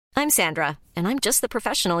I'm Sandra, and I'm just the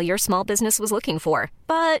professional your small business was looking for.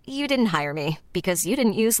 But you didn't hire me because you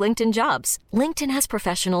didn't use LinkedIn Jobs. LinkedIn has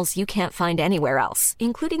professionals you can't find anywhere else,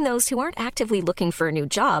 including those who aren't actively looking for a new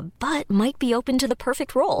job, but might be open to the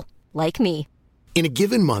perfect role, like me. In a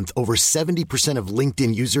given month, over 70% of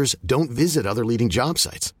LinkedIn users don't visit other leading job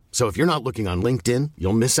sites. So if you're not looking on LinkedIn,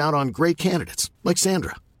 you'll miss out on great candidates like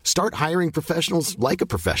Sandra. Start hiring professionals like a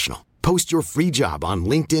professional. Post your free job on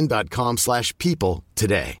linkedin.com/people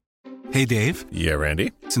today. Hey, Dave. Yeah,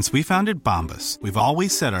 Randy. Since we founded Bombas, we've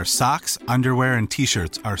always said our socks, underwear, and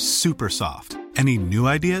T-shirts are super soft. Any new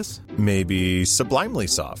ideas? Maybe sublimely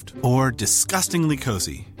soft. Or disgustingly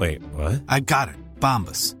cozy. Wait, what? I got it.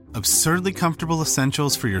 Bombas. Absurdly comfortable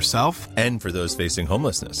essentials for yourself and for those facing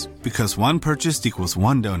homelessness. Because one purchased equals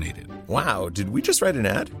one donated. Wow, did we just write an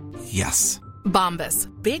ad? Yes. Bombas.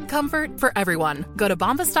 Big comfort for everyone. Go to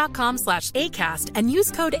bombas.com/ACAST and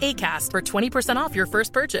use code ACAST for 20% off your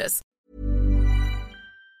first purchase.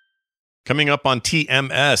 Coming up on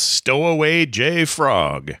TMS, Stowaway J.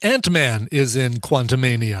 Frog. Ant-Man is in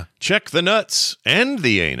Quantumania. Check the nuts and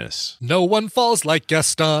the anus. No one falls like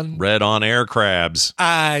Gaston. Red on air crabs.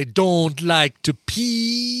 I don't like to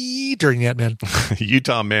pee during Ant-Man.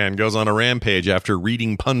 Utah man goes on a rampage after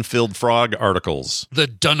reading pun-filled frog articles. The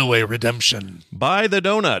Dunaway Redemption. Buy the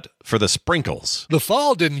donut for the sprinkles. The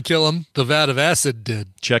fall didn't kill him. The vat of acid did.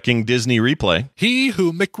 Checking Disney replay. He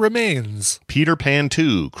Who Mick Remains. Peter Pan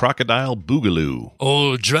 2, Crocodile Boogaloo.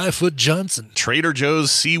 Old Dryfoot Johnson. Trader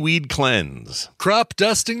Joe's Seaweed Cleanse. Crop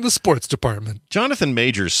dusting the sports department. Jonathan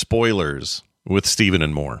Major's spoilers with Stephen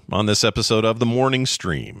and more on this episode of The Morning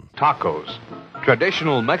Stream. Tacos,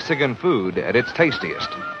 traditional Mexican food at its tastiest.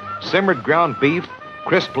 Simmered ground beef,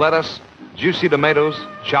 crisp lettuce, juicy tomatoes,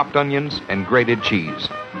 chopped onions, and grated cheese.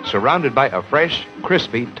 Surrounded by a fresh,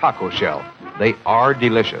 crispy taco shell. They are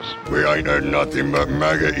delicious. We ain't had nothing but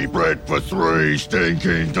maggoty bread for 3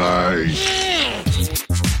 stinking days.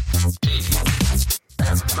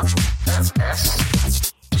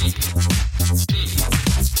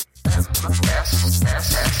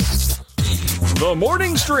 The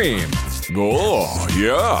Morning Stream. Oh,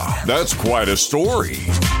 yeah, that's quite a story.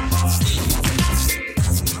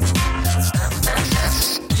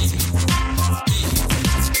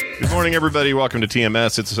 Good morning, everybody. Welcome to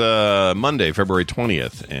TMS. It's Monday, February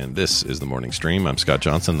 20th, and this is The Morning Stream. I'm Scott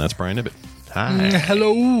Johnson. That's Brian Ibbett. Hi.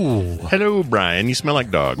 Hello. Hello, Brian. You smell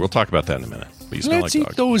like dog. We'll talk about that in a minute. But you smell Let's like eat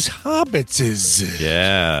dog. those hobbitses.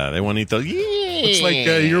 Yeah, they want to eat those. Looks like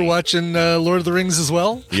you're watching Lord of the Rings as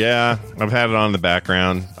well. Yeah, I've had it on in the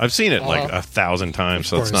background. I've seen it like 1,000 times,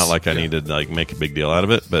 so it's not like I need to like make a big deal out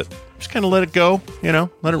of it. But just kind of let it go,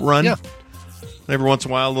 let it run. Yeah. Every once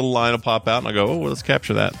in a while, a little line will pop out, and I go, "Oh, well, let's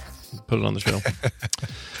capture that, put it on the show."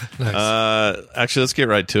 Nice. Actually, let's get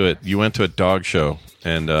right to it. You went to a dog show,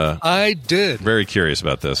 and I did. Very curious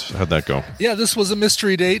about this. How'd that go? Yeah, this was a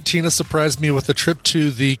mystery date. Tina surprised me with a trip to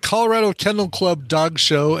the Colorado Kennel Club dog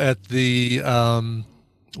show at the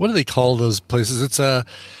what do they call those places? It's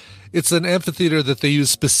an amphitheater that they use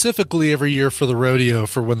specifically every year for the rodeo,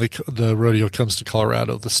 for when the rodeo comes to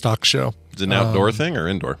Colorado, the stock show. Is it an outdoor thing or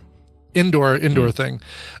indoor? Indoor thing.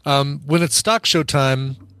 When it's stock show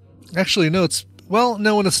time, actually, no,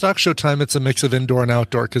 when it's stock show time, it's a mix of indoor and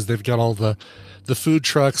outdoor because they've got all the food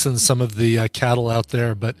trucks and some of the cattle out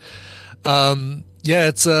there. But yeah,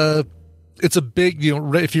 it's a big,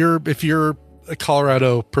 if you're a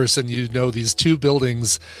Colorado person, these two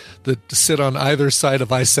buildings that sit on either side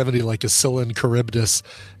of I-70 like a Scylla and Charybdis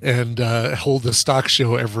and hold the stock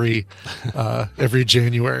show every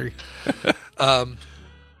January.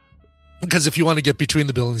 Because if you want to get between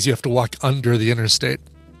the buildings, you have to walk under the interstate.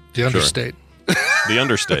 The understate. Sure. The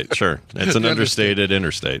understate, sure. It's an understated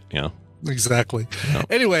interstate, yeah. Exactly. No.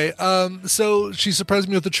 Anyway, so she surprised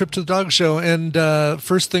me with a trip to the dog show, and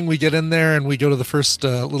first thing we get in there and we go to the first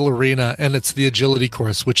little arena, and it's the agility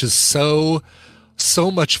course, which is so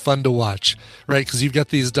much fun to watch, right? Because you've got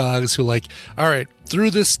these dogs who all right,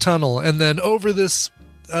 through this tunnel and then over this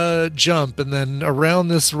jump and then around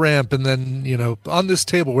this ramp and then on this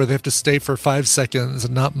table where they have to stay for 5 seconds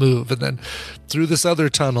and not move, and then through this other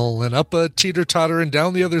tunnel and up a teeter-totter and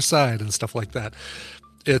down the other side and stuff like that.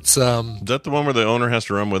 It's is that the one where the owner has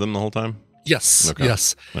to run with him the whole time? Yes. Okay.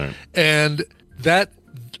 Yes. All right. And that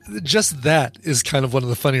is kind of one of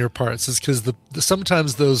the funnier parts, is because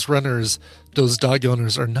sometimes those runners, those dog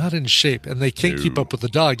owners, are not in shape and they can't keep up with the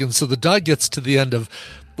dog, and so the dog gets to the end of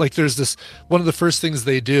there's this, one of the first things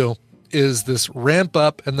they do is this ramp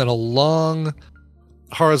up and then a long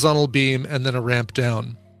horizontal beam and then a ramp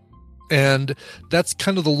down. And that's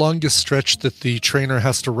kind of the longest stretch that the trainer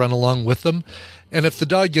has to run along with them. And if the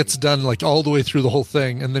dog gets done like all the way through the whole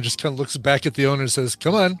thing and then just kind of looks back at the owner and says,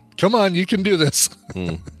 come on, you can do this.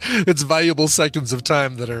 It's valuable seconds of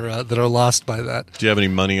time that are lost by that. Do you have any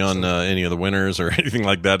money on any of the winners or anything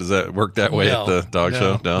like that? Does that work that way at the dog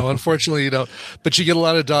show? No, unfortunately you don't. But you get a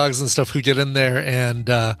lot of dogs and stuff who get in there, and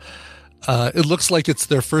it looks like it's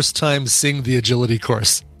their first time seeing the agility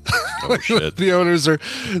course. Oh, shit. The owners are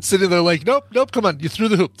sitting there like, nope, come on, you through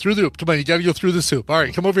the hoop. Come on, you got to go through this hoop. All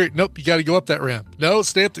right, come over here. Nope, you got to go up that ramp. No,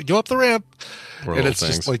 go up the ramp. And it's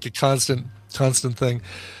just like a constant thing.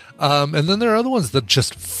 And then there are other ones that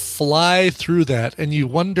just fly through that, and you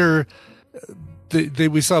wonder.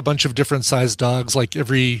 We saw a bunch of different sized dogs. Like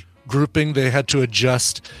every grouping, they had to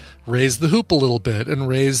raise the hoop a little bit, and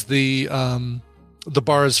raise the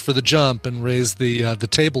bars for the jump, and raise the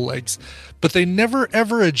table legs, but they never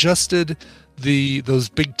ever adjusted those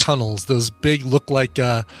big tunnels. Those big look like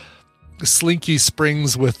slinky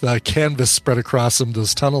springs with canvas spread across them.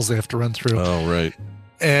 Those tunnels they have to run through. Oh, right.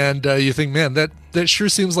 And you think, man, that sure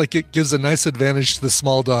seems like it gives a nice advantage to the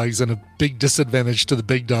small dogs and a big disadvantage to the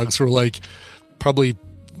big dogs who are like probably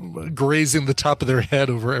grazing the top of their head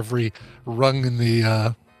over every rung in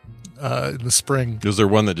the spring. Was there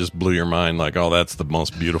one that just blew your mind? Like, oh, that's the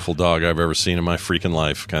most beautiful dog I've ever seen in my freaking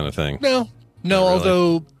life, kind of thing? No. Really.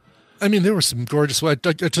 Although, I mean, there were some gorgeous. I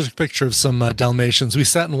took a picture of some Dalmatians. We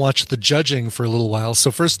sat and watched the judging for a little while.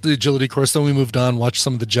 So first the agility course, then we moved on, watched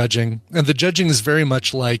some of the judging, and the judging is very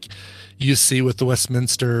much like you see with the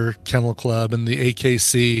Westminster Kennel Club and the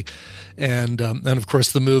AKC, and of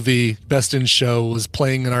course the movie Best in Show was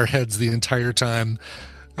playing in our heads the entire time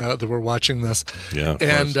that we're watching this. Yeah.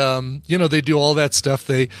 And, they do all that stuff.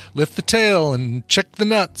 They lift the tail and check the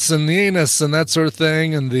nuts and the anus and that sort of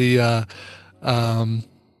thing. And the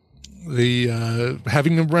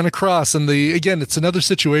having them run across. And again, it's another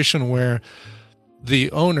situation where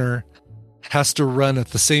the owner has to run at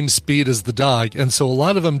the same speed as the dog. And so a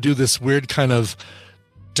lot of them do this weird kind of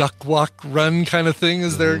duck walk run kind of thing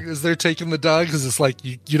as they're taking the dog, because it's like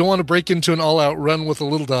you don't want to break into an all-out run with a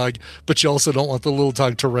little dog, but you also don't want the little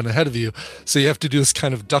dog to run ahead of you, so you have to do this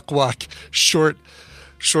kind of duck walk short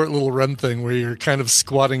little run thing where you're kind of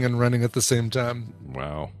squatting and running at the same time.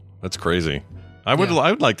 Wow, that's crazy. I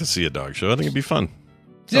would like to see a dog show. I think it'd be fun.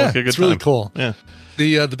 It's really cool. Yeah.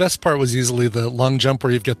 The best part was easily the long jump,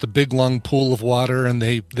 where you've got the big long pool of water and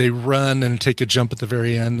they run and take a jump at the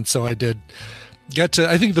very end. And so I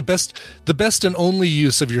think the best and only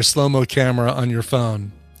use of your slow-mo camera on your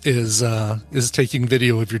phone is taking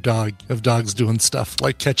video of dogs doing stuff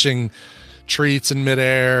like catching treats in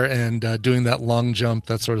midair and doing that long jump,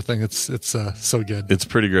 that sort of thing. It's so good. It's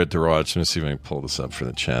pretty good to watch. Let me see if I can pull this up for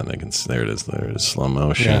the chat. There it is. There it is. Slow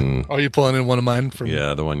motion. Yeah. Are you pulling in one of mine?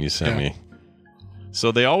 Yeah, the one you sent me.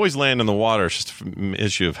 So they always land in the water. It's just an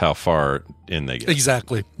issue of how far in they get.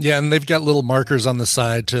 Exactly. Yeah, and they've got little markers on the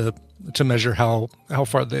side to measure how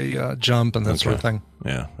far they jump and that sort of thing.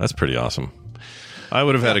 Yeah, that's pretty awesome. I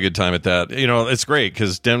would have had a good time at that. It's great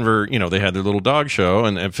because Denver, they had their little dog show,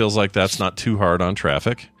 and it feels like that's not too hard on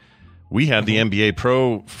traffic. We had the NBA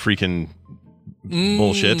Pro freaking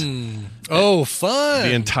bullshit. Oh, fun.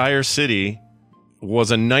 The entire city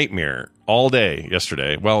was a nightmare all day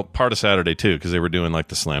yesterday. Well, part of Saturday, too, because they were doing like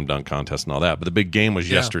the slam dunk contest and all that. But the big game was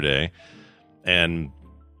yesterday. And,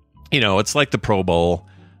 it's like the Pro Bowl.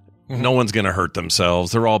 No one's going to hurt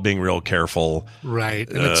themselves. They're all being real careful. Right.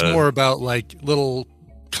 And it's more about like little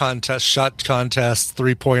shot contests,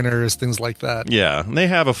 3-pointers, things like that. Yeah. And they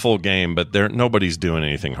have a full game, but nobody's doing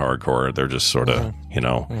anything hardcore. They're just sort of,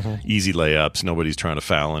 easy layups. Nobody's trying to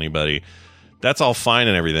foul anybody. That's all fine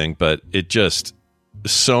and everything, but it just,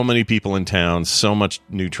 so many people in town, so much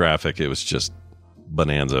new traffic. It was just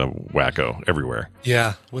bonanza wacko everywhere.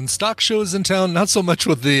 Yeah, when stock shows in town, not so much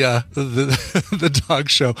with the dog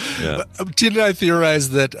show. Yeah. Tina and I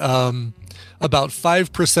theorized that about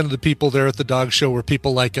 5% of the people there at the dog show were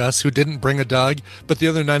people like us who didn't bring a dog, but the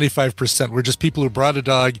other 95% were just people who brought a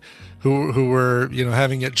dog, who were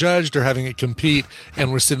having it judged or having it compete,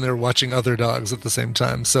 and were sitting there watching other dogs at the same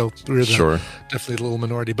time. So we were definitely a little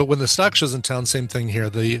minority. But when the stock show's in town, same thing here.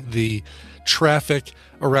 The traffic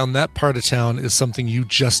around that part of town is something you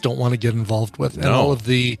just don't want to get involved with. And all of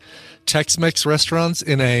the Tex-Mex restaurants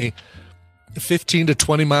in a 15 to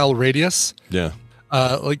 20 mile radius. Yeah.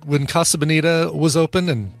 Like when Casa Bonita was open,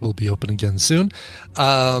 and will be open again soon,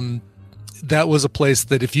 that was a place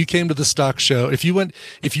that if you came to the stock show, if you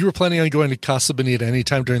were planning on going to Casa Bonita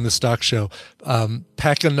anytime during the stock show,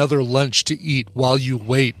 pack another lunch to eat while you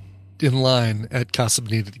wait in line at Casa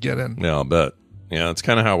Bonita to get in. Yeah, I'll bet. Yeah, that's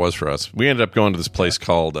kind of how it was for us. We ended up going to this place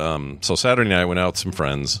called, so Saturday night I went out with some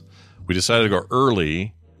friends. We decided to go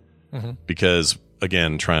early because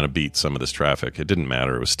again, trying to beat some of this traffic. It didn't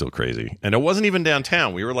matter. It was still crazy. And it wasn't even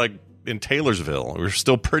downtown. We were like in Taylorsville. We were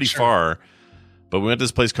still pretty far. But we went to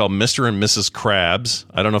this place called Mr. and Mrs. Krabs.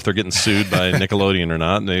 I don't know if they're getting sued by Nickelodeon or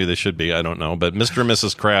not. Maybe they should be. I don't know. But Mr. and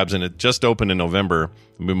Mrs. Krabs, and it just opened in November.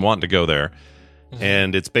 We've been wanting to go there. Mm-hmm.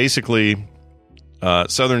 And it's basically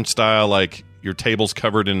Southern style, like your table's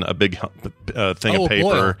covered in a big thing of paper.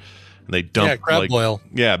 Boil. And they dump crab boil.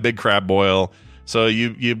 Yeah, big crab boil. So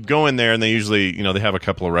you go in there, and they usually, they have a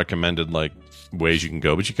couple of recommended like ways you can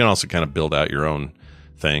go, but you can also kind of build out your own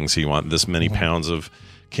thing. So you want this many pounds of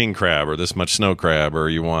king crab, or this much snow crab, or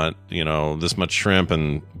you want this much shrimp,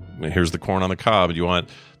 and here's the corn on the cob. Do you want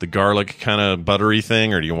the garlic kind of buttery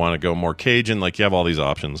thing, or do you want to go more Cajun? Like, you have all these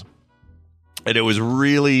options, and it was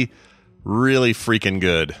really, really freaking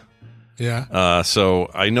good. Yeah. So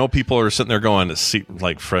I know people are sitting there going,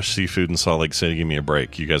 like fresh seafood in Salt Lake City, give me a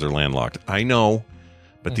break. You guys are landlocked. I know,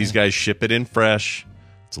 but these guys ship it in fresh.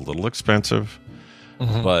 It's a little expensive,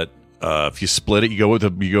 but if you split it, you go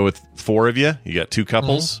with 4 of you. You got 2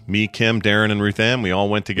 couples, me, Kim, Darren, and Ruth Ann. We all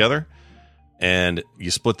went together, and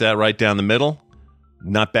you split that right down the middle.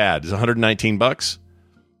 Not bad. It's $119.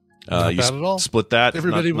 Not bad at all. Split that.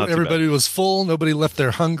 Everybody was full. Nobody left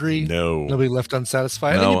there hungry. No. Nobody left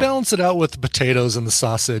unsatisfied. No. And you balance it out with the potatoes and the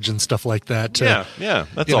sausage and stuff like that. Yeah.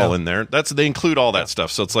 That's all in there. They include all that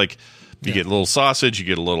stuff. So it's like you get a little sausage. You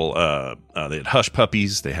get a little. They had hush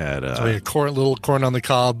puppies. They had little corn on the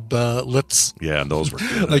cob lips. Yeah, those were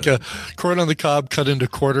good. Like a corn on the cob cut into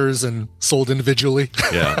quarters and sold individually.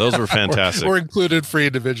 Yeah, those were fantastic. or included free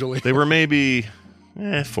individually. They were maybe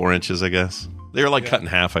 4 inches, I guess. They were like cut in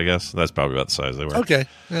half, I guess. That's probably about the size they were. Okay.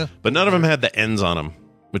 Yeah. But none of them had the ends on them,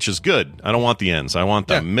 which is good. I don't want the ends. I want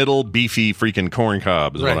the middle beefy freaking corn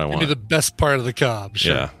cob is what I want. Give me the best part of the cob.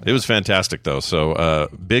 Sure. Yeah. It was fantastic, though. So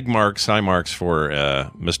high marks for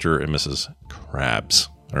Mr. and Mrs. Krabs.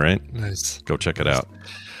 All right? Nice. Go check it out.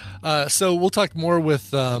 So we'll talk more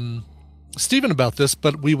with Stephen about this,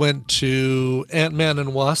 but we went to Ant-Man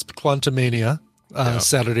and Wasp Quantumania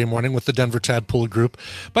Saturday morning with the Denver Tadpole group.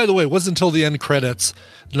 By the way, it wasn't until the end credits,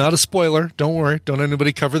 not a spoiler, don't worry, don't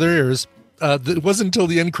anybody cover their ears. It wasn't until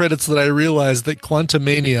the end credits that I realized that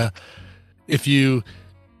Quantumania, if you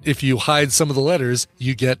hide some of the letters,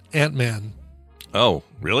 you get Ant-Man. Oh,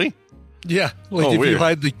 really? Yeah. Like if weird. you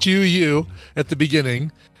hide the QU at the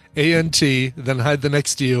beginning, ANT, then hide the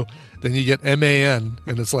next U, then you get MAN,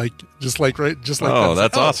 and it's like just like that. Oh,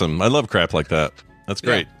 that's awesome. I love crap like that. That's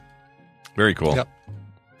great. Yeah. Very cool. Yep.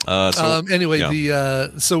 So we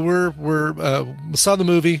saw the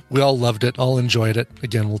movie. We all loved it. All enjoyed it.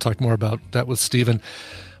 Again, we'll talk more about that with Steven.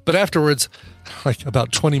 But afterwards, like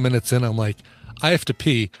about 20 minutes in, I'm like, I have to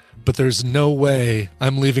pee, but there's no way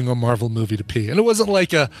I'm leaving a Marvel movie to pee. And it wasn't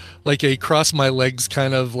like a cross my legs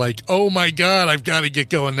kind of like, oh my God, I've got to get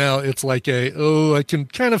going now. It's like I can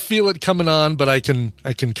kind of feel it coming on, but I can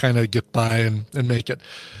kind of get by and make it.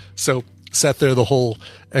 So sat there the whole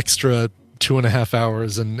extra 2.5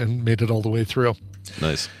 hours and made it all the way through.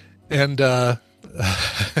 Nice. And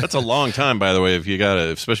that's a long time, by the way, if you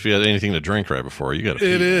especially if you had anything to drink right before, you got to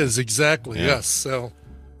pee. It is, exactly. Yeah. Yes.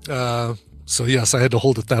 So yes, I had to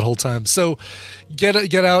hold it that whole time. So get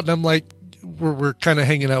out, and I'm like, we're kind of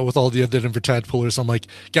hanging out with all the other Denver Tadpolers. I'm like,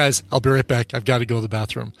 guys, I'll be right back. I've got to go to the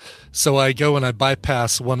bathroom. So I go and I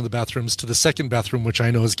bypass one of the bathrooms to the second bathroom, which I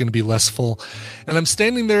know is going to be less full. And I'm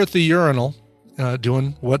standing there at the urinal,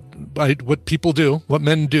 doing what people do, what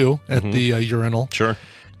men do at the urinal. Sure.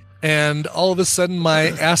 And all of a sudden, my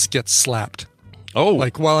ass gets slapped. Oh,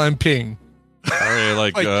 like while I'm peeing. Are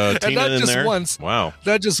like Tina and not in just there? once. Wow.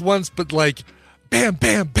 Not just once, but like, bam,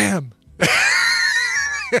 bam, bam.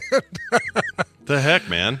 The heck,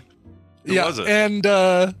 man? Who was it? And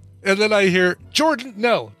then I hear, Jordan,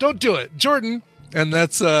 no, don't do it, Jordan. And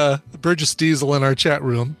that's Burgess Diesel in our chat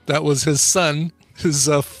room. That was his son, his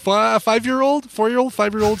 5-year-old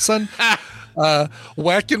son,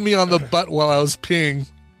 whacking me on the butt while I was peeing.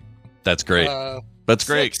 That's great. That's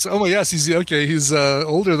great. Oh yes, he's okay. He's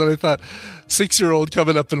older than I thought. 6-year-old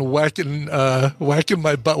coming up and whacking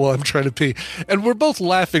my butt while I'm trying to pee, and we're both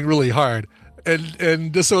laughing really hard.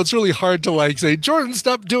 And so it's really hard to like say, Jordan,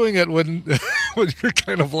 stop doing it when you're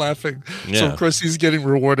kind of laughing. Yeah. So of course he's getting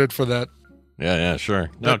rewarded for that. Yeah,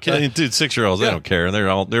 sure. No, dude, 6-year-olds, they don't care.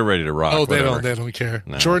 They're ready to rock. Oh, they don't care.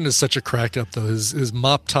 No. Jordan is such a crack up though. His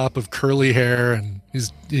mop top of curly hair, and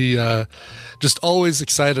he just always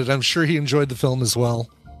excited. I'm sure he enjoyed the film as well.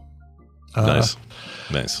 Nice.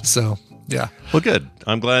 So yeah. Well, good.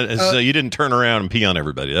 I'm glad you didn't turn around and pee on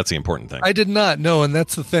everybody. That's the important thing. I did not. No, and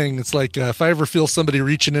that's the thing. It's like if I ever feel somebody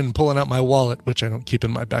reaching in and pulling out my wallet, which I don't keep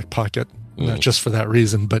in my back pocket, not just for that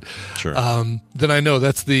reason, but Sure. then I know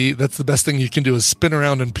that's the best thing you can do is spin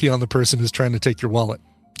around and pee on the person who's trying to take your wallet.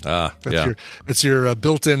 It's your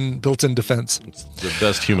built-in defense. It's the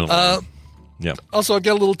best human. Yeah. Also, I've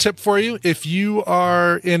got a little tip for you. If you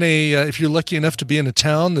are if you're lucky enough to be in a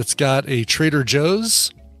town that's got a Trader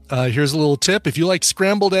Joe's, here's a little tip. If you like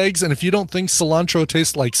scrambled eggs and if you don't think cilantro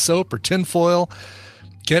tastes like soap or tinfoil,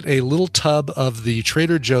 get a little tub of the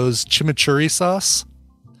Trader Joe's chimichurri sauce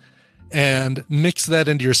and mix that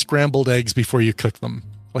into your scrambled eggs before you cook them.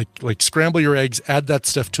 Like scramble your eggs, add that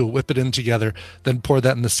stuff to it, whip it in together, then pour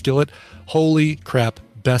that in the skillet. Holy crap.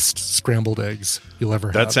 Best scrambled eggs you'll ever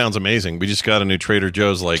have. That sounds amazing. We just got a new Trader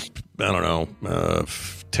Joe's, like, I don't know,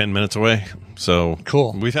 10 minutes away. So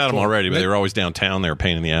cool. We've had them already, but they were always downtown. They were a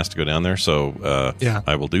pain in the ass to go down there. So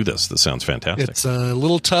I will do this. This sounds fantastic. It's a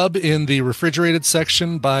little tub in the refrigerated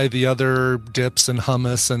section by the other dips and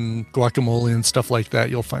hummus and guacamole and stuff like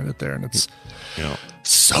that. You'll find it there, and it's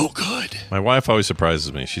so good. My wife always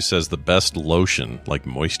surprises me. She says the best lotion, like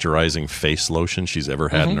moisturizing face lotion she's ever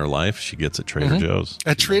had in her life, she gets at Trader Joe's.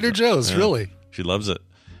 At Trader Joe's, really? She loves it.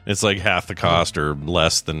 It's like half the cost or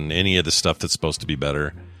less than any of the stuff that's supposed to be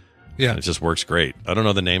better. Yeah. And it just works great. I don't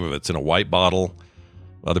know the name of it. It's in a white bottle.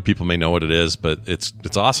 Other people may know what it is, but it's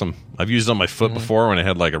awesome. I've used it on my foot before when I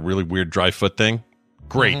had like a really weird dry foot thing.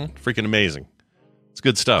 Great. Freaking amazing. It's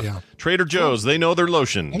good stuff. Yeah. Trader Joe's, they know their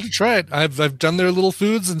lotion. I have to try it. I've done their little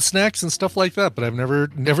foods and snacks and stuff like that, but I've never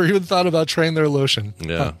even thought about trying their lotion.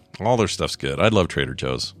 Yeah. All their stuff's good. I love Trader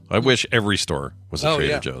Joe's. I wish every store was a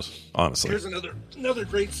Trader Joe's, honestly. Here's another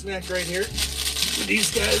great snack right here.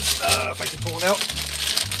 These guys, if I can pull it out.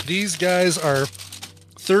 These guys are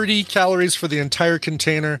 30 calories for the entire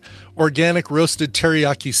container. Organic roasted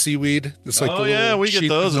teriyaki seaweed. It's like we get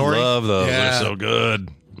those and love those. Yeah. They're so good.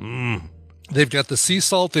 Mm. They've got the sea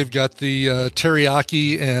salt. They've got the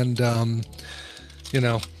teriyaki, and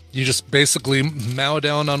you just basically mow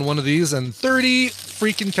down on one of these, and 30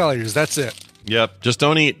 freaking calories. That's it. Yep. Just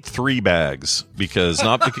don't eat 3 bags because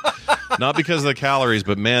not because of the calories,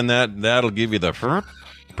 but man, that'll give you the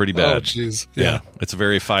pretty bad. Oh, jeez. Yeah. It's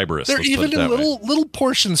very fibrous. They're even in little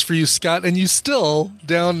portions for you, Scott, and you still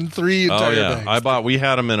down 3 entire bags. We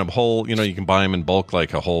had them in a whole, you can buy them in bulk,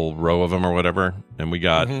 like a whole row of them or whatever, and we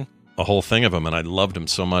got a whole thing of them, and I loved them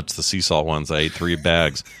so much, the sea salt ones. I ate 3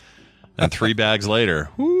 bags, and 3 bags later,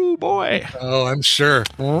 whoo, boy. Oh, I'm sure.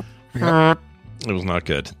 It was not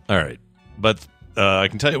good. All right. But I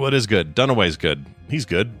can tell you what is good. Dunaway's good. He's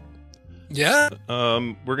good. Yeah?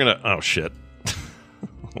 We're going to... Oh, shit.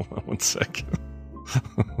 Hold on 1 second.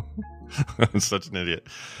 I'm such an idiot.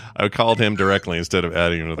 I called him directly instead of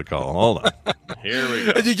adding him to the call. Hold on. Here we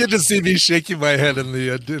go. And you get to see me shaking my head in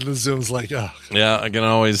the Zoom's like, oh. Yeah, I can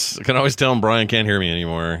always tell him Brian can't hear me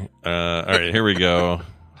anymore. All right, here we go.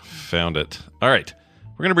 Found it. All right.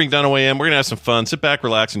 We're going to bring Dunaway in. We're going to have some fun. Sit back,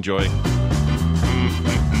 relax, enjoy.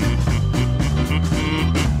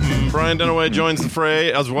 Brian Dunaway joins the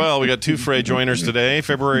fray as well. We got 2 fray joiners today.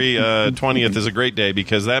 February 20th is a great day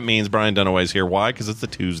because that means Brian Dunaway's here. Why? Because it's a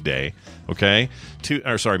Tuesday. Okay?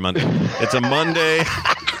 Monday. It's a Monday.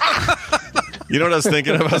 You know what I was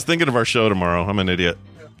thinking of? I was thinking of our show tomorrow. I'm an idiot.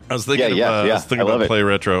 I was thinking about Play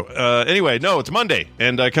Retro. Anyway, no, it's Monday,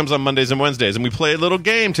 and it comes on Mondays and Wednesdays, and we play a little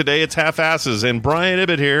game today. It's Half-Asses, and Brian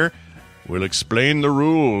Ibbett here will explain the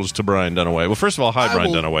rules to Brian Dunaway. Well, first of all, hi,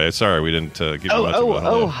 Brian Dunaway. Sorry, we didn't give you much of a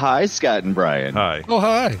hello. Hi, Scott and Brian. Hi. Oh,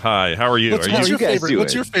 hi. Hi, how are you?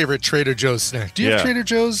 What's your favorite Trader Joe's snack? Do you have Trader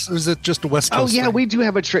Joe's, or is it just a West Coast thing? We do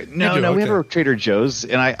have a we have a Trader Joe's,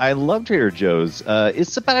 and I love Trader Joe's.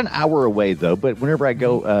 It's about an hour away, though, but whenever I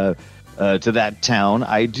go to that town,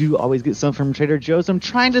 I do always get some from Trader Joe's. I'm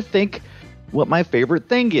trying to think what my favorite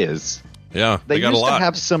thing is. Yeah, they got used a lot. to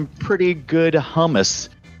have some pretty good hummus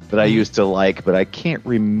that I used to like, but I can't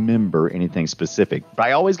remember anything specific. But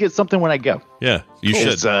I always get something when I go. Yeah, you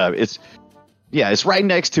should. It's right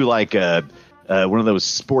next to like one of those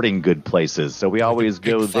sporting good places. So we always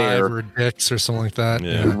go there. Or Dick's or something like that.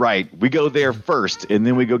 Yeah. Right. We go there first, and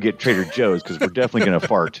then we go get Trader Joe's because we're definitely going to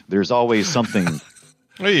fart. There's always something.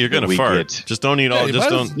 Hey, you're going to fart. Just don't eat all. You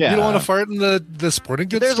don't want to fart in the sporting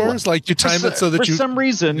goods stores? Like you time it so that for some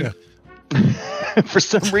reason. For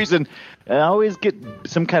some reason, I always get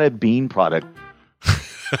some kind of bean product.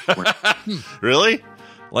 Really?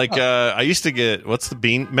 Like I used to get, what's the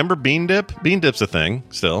bean? Remember bean dip? Bean dip's a thing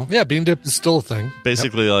still. Yeah, bean dip is still a thing.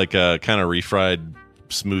 Basically, like a kind of refried,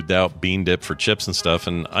 smoothed out bean dip for chips and stuff.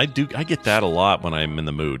 And I get that a lot when I'm in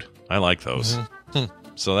the mood. I like those.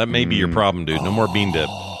 So that may be your problem, dude. No more bean dip.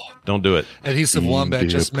 Don't do it. Adhesive Wombat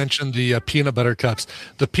just mentioned the peanut butter cups.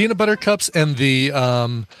 The peanut butter cups and the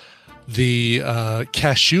the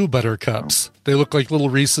cashew butter cups. They look like little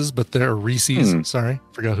Reese's, but they're Reese's. Sorry,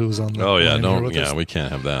 forgot who was on the. Oh yeah, us. We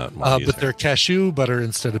can't have that. But they're cashew butter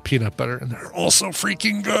instead of peanut butter, and they're also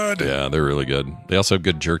freaking good. Yeah, they're really good. They also have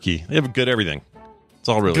good jerky. They have good everything. It's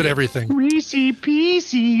all really good everything. Reese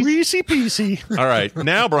Pieces. Reese Piecey. All right,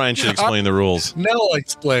 now Brian should explain the rules. Now I'll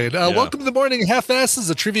explain. Welcome to the Morning Half-Asses,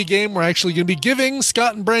 a trivia game. We're actually going to be giving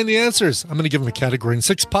Scott and Brian the answers. I'm going to give them a category and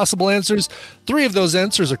 6 possible answers. 3 of those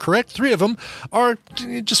answers are correct. 3 of them are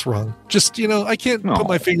just wrong. Just, I can't put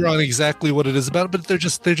my finger on exactly what it is about, but they're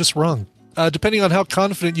just wrong. Depending on how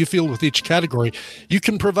confident you feel with each category, you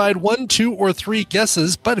can provide 1, 2, or 3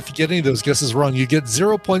 guesses, but if you get any of those guesses wrong, you get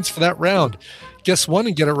 0 points for that round. Guess 1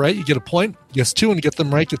 and get it right, you get a point. Guess 2 and get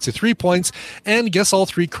them right gets you 3 points. And guess all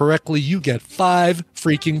 3 correctly, you get 5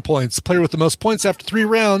 freaking points. The player with the most points after 3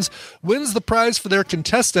 rounds wins the prize for their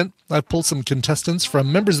contestant. I've pulled some contestants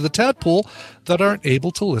from members of the Tadpool that aren't able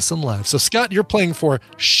to listen live. So, Scott, you're playing for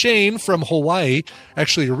Shane from Hawaii,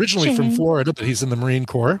 actually originally from Florida, but he's in the Marine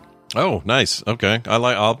Corps. Oh, nice. Okay.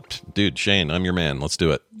 Dude, Shane, I'm your man. Let's do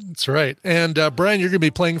it. That's right. And Brian, you're going to be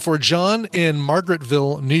playing for John in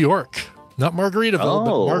Margaretville, New York. Not Margaritaville,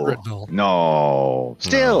 but Margaretville. No.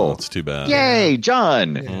 Still. No, it's too bad. Yay,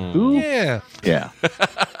 John. Who? Yeah. Yeah.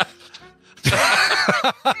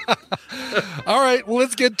 All right, well,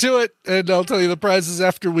 let's get to it. And I'll tell you the prizes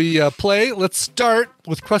after we play. Let's start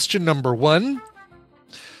with question number 1.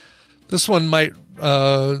 This one might,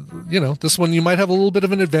 this one you might have a little bit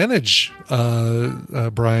of an advantage,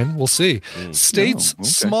 Brian. We'll see. States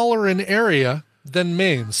smaller in area than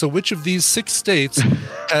Maine. So which of these 6 states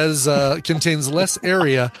contains less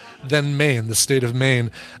area than Maine, the state of Maine?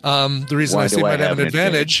 The reason I say might have an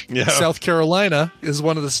advantage, South Carolina is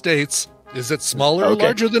one of the states. Is it smaller or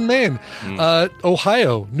larger than Maine?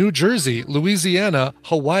 Ohio, New Jersey, Louisiana,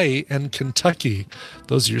 Hawaii, and Kentucky.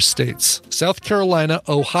 Those are your states. South Carolina,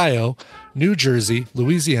 Ohio, New Jersey,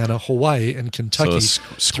 Louisiana, Hawaii, and Kentucky. So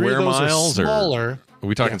square miles are smaller. Are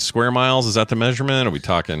we talking square miles? Is that the measurement? Are we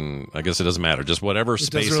talking, I guess it doesn't matter, just whatever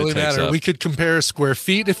space doesn't really it takes matter. up. We could compare square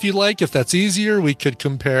feet if you like, if that's easier. We could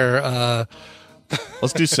compare...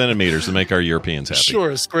 Let's do centimeters to make our Europeans happy.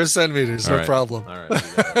 Sure, square centimeters, no problem. All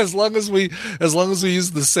right. as long as we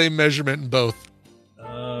use the same measurement in both.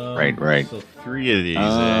 Right. So 3 of these.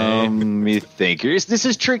 Let me think. This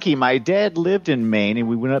is tricky. My dad lived in Maine, and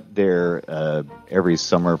we went up there every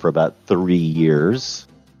summer for about 3 years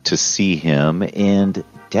to see him. And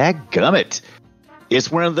dadgummit,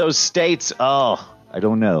 it's one of those states. Oh, I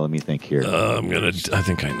don't know. Let me think here. I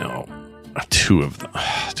think I know 2 of them.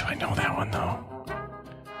 Do I know that one though?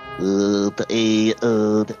 I'm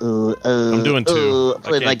doing 2.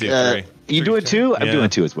 I can't do 3. You doing 2? I'm doing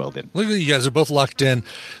 2 as well then. Look at you guys are both locked in.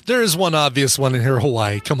 There is one obvious one in here,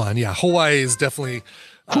 Hawaii. Come on. Yeah, Hawaii is definitely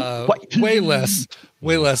way less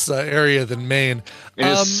area than Maine. It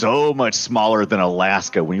is so much smaller than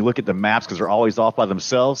Alaska when you look at the maps because they're always off by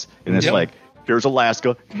themselves. And it's like, here's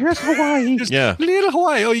Alaska, here's Hawaii. Little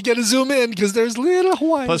Hawaii. Oh, you got to zoom in because there's little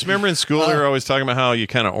Hawaii. Plus, remember in school they were always talking about how you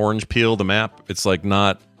kind of orange peel the map. It's like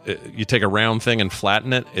not... You take a round thing and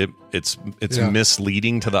flatten it. It's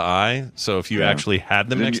misleading to the eye. So if you actually had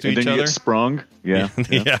them next to each other, you get sprung. Yeah.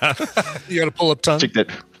 You got to pull up tongue. Check that.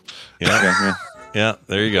 Yeah.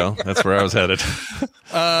 There you go. That's where I was headed.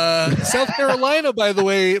 South Carolina, by the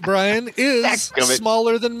way, Brian, is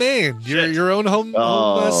smaller than Maine. Your own home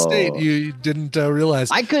state. You didn't realize.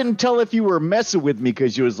 I couldn't tell if you were messing with me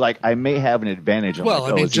because you was like, I may have an advantage.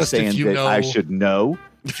 I mean, just saying if you know, I should know.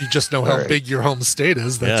 If you just know how big your home state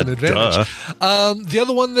is, that's an advantage. The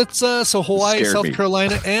other one that's so Hawaii, South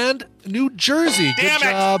Carolina, and New Jersey. Good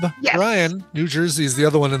job, Brian. New Jersey is the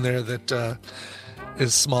other one in there that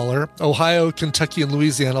is smaller. Ohio, Kentucky, and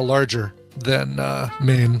Louisiana larger than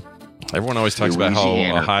Maine. Everyone always talks about how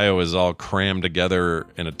Ohio is all crammed together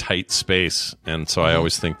in a tight space, and so I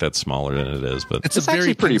always think that's smaller than it is. But it's a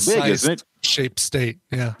very pretty big, isn't it? Shaped state.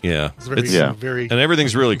 Yeah. It's very, and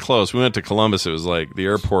everything's really close. We went to Columbus. It was like the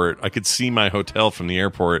airport. I could see my hotel from the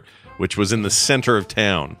airport, which was in the center of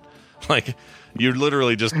town. Like you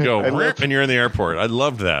literally just go and you're in the airport. I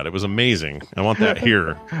loved that. It was amazing. I want that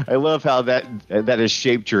here. I love how that has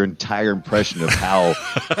shaped your entire impression of how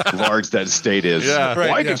large that state is. Yeah, right,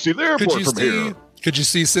 I can see the airport from here. Could you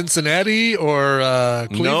see Cincinnati or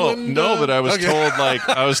Cleveland? No, but I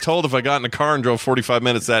was told if I got in a car and drove 45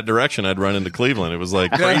 minutes that direction, I'd run into Cleveland. It was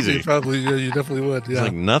like crazy. You definitely would. Yeah. It's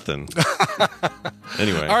like nothing.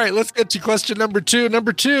 Anyway. All right, let's get to question number 2.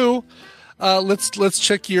 Number 2, Let's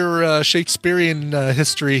check your Shakespearean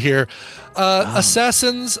history here.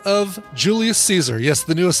 Assassins of Julius Caesar. Yes,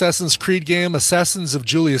 the new Assassin's Creed game, Assassins of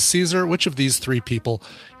Julius Caesar. Which of these three people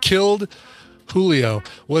killed Julio?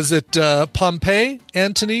 Was it Pompey,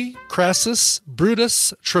 Antony, Crassus,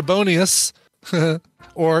 Brutus, Trebonius,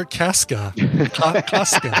 or Casca?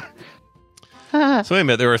 Casca. So wait a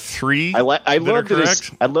minute, there are three. I love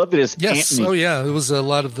that it's yes. Antony. Oh yeah, it was a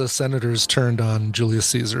lot of the senators turned on Julius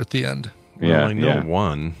Caesar at the end. Well, I know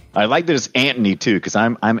one. I like that it's Antony too, because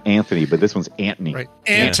I'm Anthony, but this one's Antony. Right,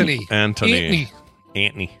 Antony. Antony.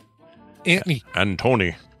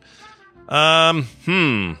 I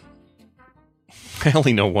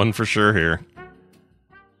only know one for sure here.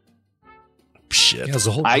 Shit. Yeah,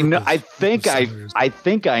 whole I know. I think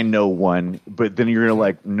I know one, but then you're gonna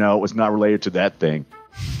like, no, it's not related to that thing.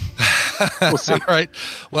 We'll see. All right.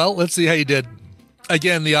 Well, let's see how you did.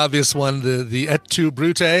 Again, the obvious one, the et tu,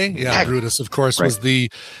 Brute. Yeah, Brutus, of course, was the,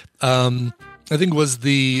 I think was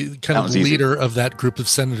the kind of leader of that group of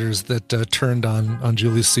senators that turned on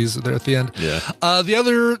Julius Caesar there at the end. Yeah. The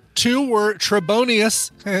other two were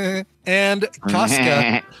Trebonius and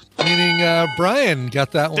Casca, meaning Brian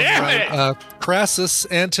got that one right. Crassus,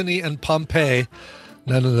 Antony, and Pompey.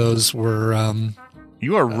 None of those were.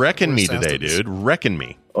 You are wrecking me today, dude. Wrecking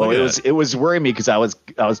me. Oh, it was worrying me because I was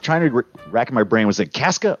trying to rack in my brain. Was it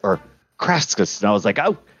Casca or Crassus? And I was like,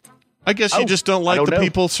 I guess you just don't like the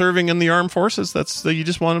people serving in the armed forces. You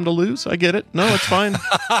just want them to lose. I get it. No, it's fine.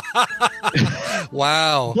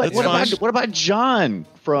 Wow. What about John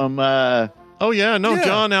from?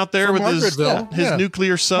 John out there with his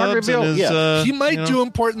nuclear subs and his. He might do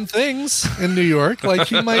important things in New York. Like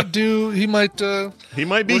he might be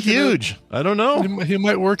huge. I don't know. He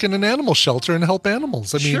might work in an animal shelter and help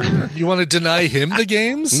animals. I mean, you want to deny him the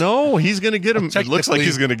games? No, he's going to get them. It looks like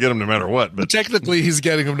he's going to get them no matter what. But technically, he's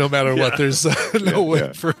getting them no matter what. There's no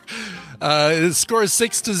way for. It scores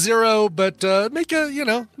 6-0, but make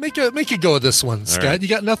a go of this one, Scott. Right. You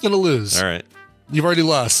got nothing to lose. All right. You've already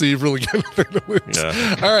lost, so you've really got nothing to lose.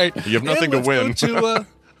 Yeah. All right, you have nothing to win.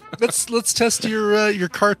 Let's test your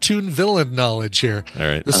cartoon villain knowledge here. All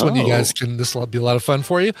right, this one you guys can. This will be a lot of fun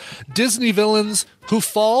for you. Disney villains who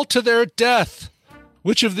fall to their death.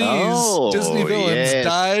 Which of these Disney villains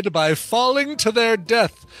died by falling to their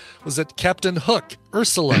death? Was it Captain Hook,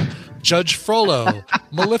 Ursula, Judge Frollo,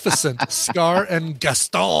 Maleficent, Scar, and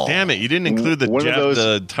Gaston? Damn it! You didn't include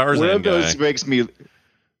the Tarzan guy.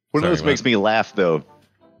 One of those makes me laugh, though.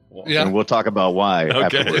 Yeah, and we'll talk about why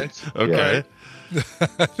afterwards. Okay. Yeah.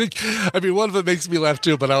 I mean, one of them makes me laugh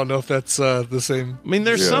too, but I don't know if that's the same. I mean,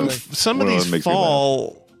 there's some of these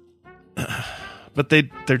fall, but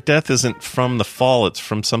their death isn't from the fall; it's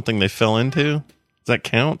from something they fell into. Does that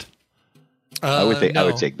count? I would take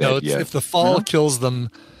that. No, if the fall kills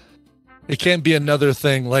them, it can't be another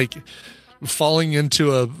thing like falling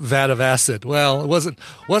into a vat of acid. Well, it wasn't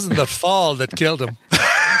the fall that killed him.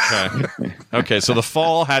 Okay, so the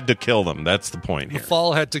fall had to kill them. That's the point here. The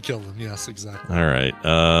fall had to kill them. Yes, exactly. All right.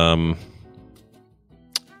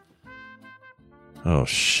 Oh,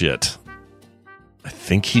 shit. I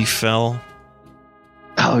think he fell.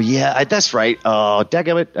 Oh, yeah, that's right. Oh,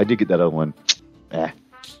 daggum it. I did get that other one.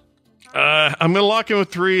 I'm going to lock in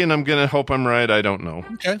with 3, and I'm going to hope I'm right. I don't know.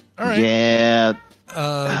 Okay, all right. Yeah.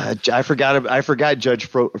 I forgot Judge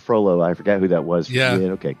Frollo. I forgot who that was. Yeah.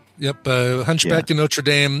 Okay. Yep. Hunchback in Notre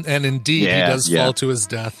Dame, and indeed he does fall to his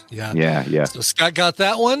death. Yeah. Yeah. So Scott got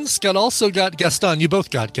that one. Scott also got Gaston. You both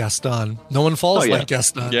got Gaston. No one falls like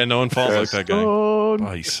Gaston. Yeah, no one falls like that guy. Oh,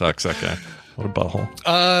 he sucks. That guy. What a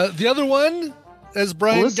butthole. The other one, as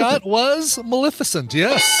Brian got, was Maleficent.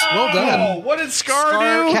 Yes. Well done. What did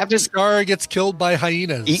Scar do? Captain Scar gets killed by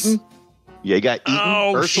hyenas. Eaten? Yeah, you got eaten.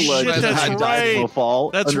 Oh, Ursula shit, that's died in the fall.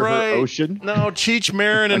 That's under right. Her ocean. No, Cheech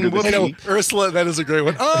Marin and Whoopi. Ursula, that is a great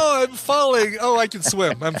one. Oh, I'm falling. Oh, I can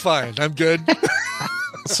swim. I'm fine. I'm good.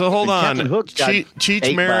 So hold on.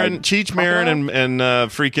 Cheech Marin and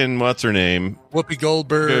freaking what's her name? Whoopi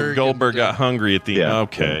Goldberg. Goldberg got hungry at the end.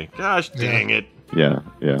 Okay. Gosh dang it. Yeah.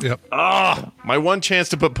 Yep. My one chance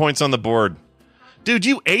to put points on the board. Dude,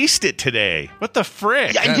 you aced it today. What the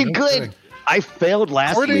frick? Yeah, I did good. Kidding. I failed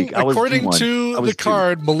last week. According to the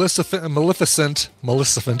card, Maleficent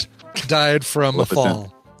died from a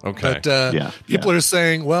fall. Okay. But people are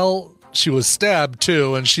saying, well, she was stabbed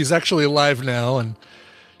too, and she's actually alive now, and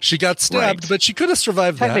she got stabbed, but she could have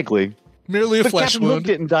survived technically. Merely a flesh Captain wound. Hook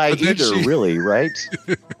didn't die either, really, right?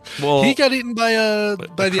 Well, he got eaten by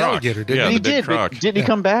the alligator, didn't he? He did. Didn't he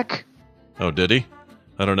come back? Oh, did he?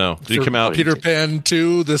 I don't know. Did he come out? Peter Pan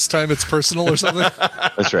 2, this time it's personal or something?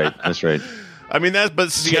 That's right. I mean,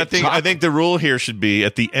 but see, I think the rule here should be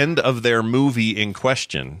at the end of their movie in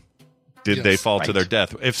question. Did they fall to their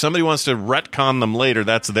death? If somebody wants to retcon them later,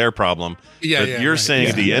 that's their problem. Yeah, but you're saying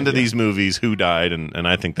at the end of these movies who died, and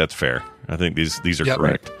I think that's fair. I think these are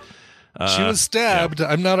correct. She was stabbed.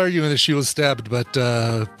 I'm not arguing that she was stabbed, but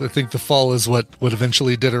I think the fall is what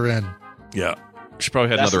eventually did her in. Yeah. She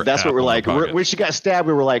probably had another. That's what we're like. When she got stabbed,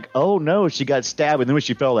 we were like, "Oh no, she got stabbed," and then when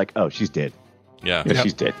she fell, like, "Oh, she's dead." Yeah,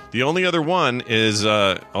 she's dead. The only other one is,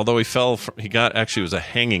 although he fell, it was a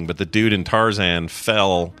hanging, but the dude in Tarzan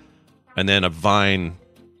fell, and then a vine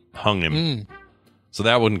hung him. So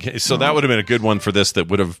that would have been a good one for this. That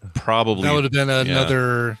would have probably been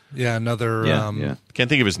another. Can't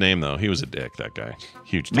think of his name though. He was a dick. That guy,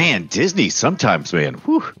 huge dick. Man, Disney sometimes, man.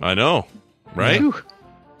 Whew. I know, right? Yeah.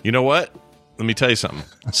 You know what? Let me tell you something.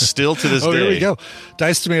 Still to this day. Here we go.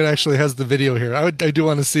 Dice Tomato actually has the video here. I do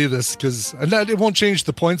want to see this because it won't change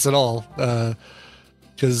the points at all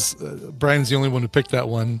because Brian's the only one who picked that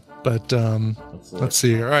one. But let's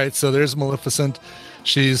see here. All right, so there's Maleficent.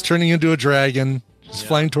 She's turning into a dragon. She's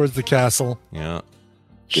flying towards the castle. Yeah.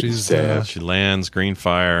 She lands, green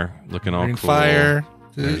fire, looking all cool. Green fire.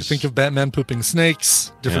 Think of Batman pooping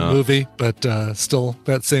snakes. Different movie, but still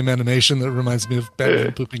that same animation that reminds me of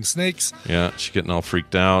Batman pooping snakes. Yeah, she's getting all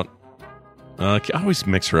freaked out. I always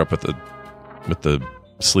mix her up with the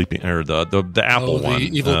sleeping or the apple one,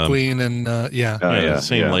 the evil queen, and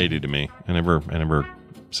same lady to me. I never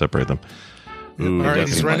separate them. Ooh, all right,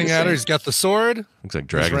 he's running at her. He's got the sword. Looks like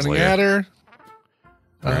Dragon's running Lair. At her.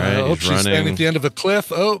 All right, she's standing at the end of a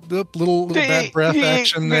cliff. Little bad breath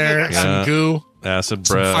action there. Some goo. Acid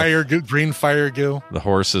breath. Some fire goo, green fire goo. The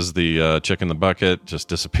horse is the chick in the bucket. Just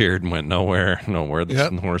disappeared and went nowhere. Know where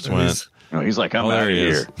the horse went. He's like, I'm out of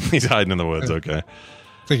here. He's hiding in the woods. Okay.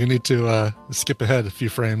 I think you need to skip ahead a few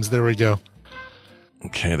frames. There we go.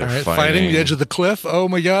 Okay, they're fighting the edge of the cliff. Oh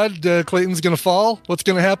my God, Clayton's gonna fall. What's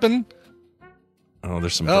gonna happen? Oh,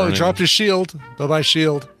 there's some. He dropped his shield. Bye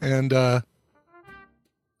shield. And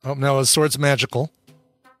now his sword's magical.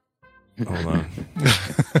 Hold on.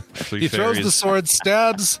 He throws the sword,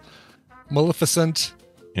 stabs Maleficent.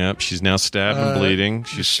 Yep, she's now stabbed and bleeding.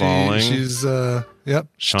 She's falling. She's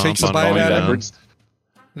she takes a bite at him.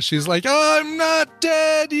 She's like, "Oh, I'm not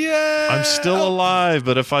dead yet. I'm still alive,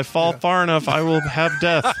 but if I fall far enough, I will have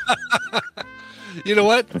death." You know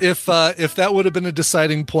what? If that would have been a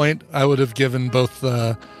deciding point, I would have given both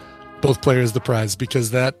players the prize,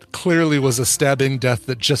 because that clearly was a stabbing death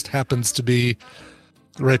that just happens to be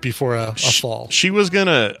right before a fall.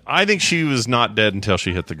 I think she was not dead until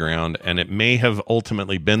she hit the ground, and it may have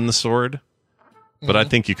ultimately been the sword, but I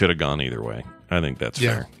think you could have gone either way. I think that's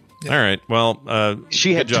fair. Yeah. All right. Well,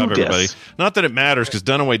 she had good job, everybody. Deaths. Not that it matters, because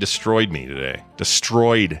Dunaway destroyed me today.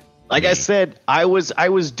 Like I said, I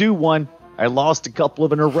was due one. I lost a couple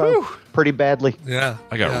of in a row pretty badly. Yeah.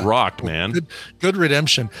 I got rocked, man. Good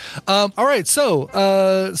redemption. All right. So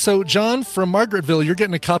John from Margaretville, you're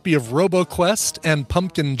getting a copy of RoboQuest and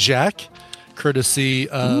Pumpkin Jack, courtesy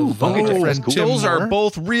of friend Tim Those Moore. are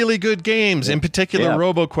both really good games. In particular,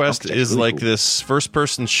 RoboQuest is like this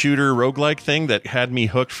first-person shooter roguelike thing that had me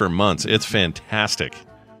hooked for months. It's fantastic.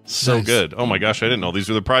 So good. Oh my gosh, I didn't know these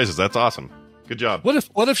were the prizes. That's awesome. Good job.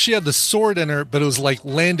 What if she had the sword in her, but it was like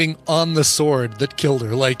landing on the sword that killed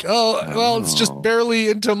her? Like, it's just barely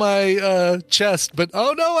into my chest, but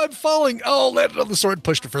oh no, I'm falling. Oh, landed on the sword,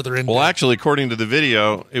 pushed her further in. Well, actually, according to the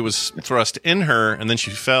video, it was thrust in her, and then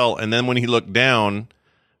she fell, and then when he looked down,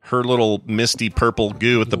 her little misty purple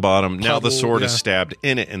goo at the bottom, now the sword is stabbed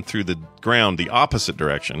in it and through the ground the opposite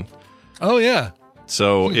direction. Oh, yeah.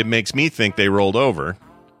 So it makes me think they rolled over.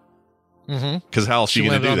 Because how else are you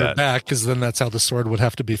going to do that? Her back, because then that's how the sword would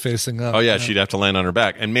have to be facing up. Oh yeah, she'd have to land on her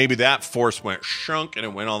back, and maybe that force went shunk, and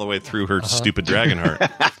it went all the way through her stupid dragon heart.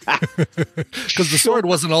 Because the sword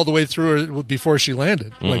wasn't all the way through her before she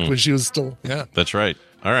landed, like when she was still. Yeah, that's right.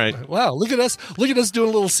 All right. Wow, look at us doing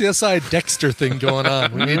a little CSI Dexter thing going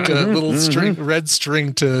on. We need a little red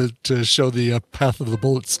string to show the path of the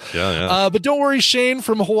bullets. Yeah. But don't worry, Shane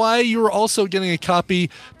from Hawaii, you are also getting a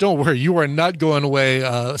copy. Don't worry, you are not going away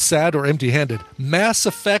sad or empty-handed. Mass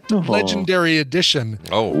Effect Legendary Edition.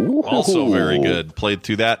 Oh, also very good. Played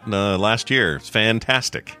through that last year. It's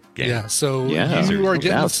fantastic game. Yeah, so you are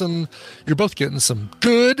getting some. You're both getting some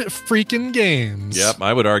good freaking games. Yep,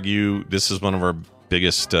 I would argue this is one of our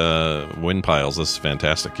biggest win piles. This is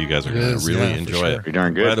fantastic. You guys are going to really enjoy it. Pretty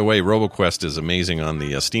darn good. By the way, RoboQuest is amazing on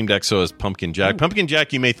the Steam Deck. So is Pumpkin Jack. Pumpkin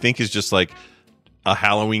Jack, you may think is just like a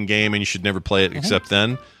Halloween game, and you should never play it except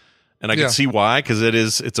then. And I can see why, because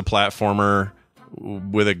it's a platformer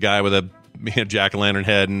with a guy with a jack-o'-lantern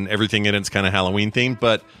head, and everything in it's kind of Halloween themed.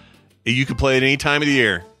 But You can play it any time of the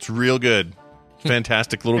year. It's real good.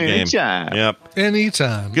 Fantastic little game. Anytime. Yep.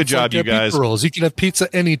 Anytime. Good job, you guys. Pizza rolls. You can have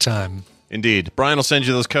pizza anytime. Indeed. Brian will send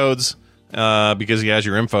you those codes because he has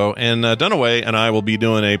your info. And Dunaway and I will be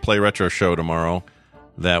doing a Play Retro show tomorrow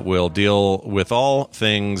that will deal with all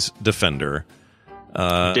things Defender.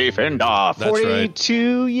 Defender.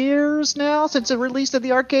 42 years now since it released at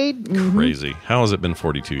the arcade. Crazy. How has it been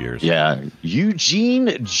 42 years? Yeah.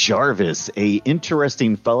 Eugene Jarvis, a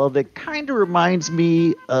interesting fellow that kind of reminds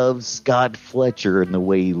me of Scott Fletcher in the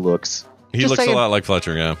way he looks. He looks a lot like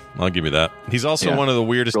Fletcher, yeah. I'll give you that. He's also one of the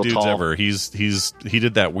weirdest dudes tall. ever. He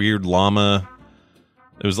did that weird llama.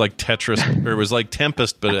 It was like Tetris, or it was like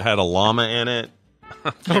Tempest, but it had a llama in it.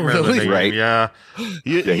 Oh, really? Right. Yeah.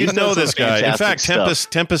 You know this guy. In fact,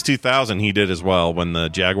 Tempest 2000 he did as well when the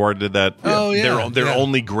Jaguar did that. Oh, yeah. Their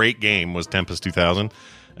only great game was Tempest 2000,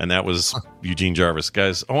 and that was Eugene Jarvis.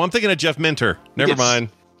 Guys, I'm thinking of Jeff Minter. Never mind.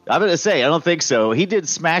 I'm going to say, I don't think so. He did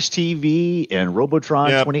Smash TV and Robotron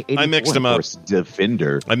 2084. I mixed him up.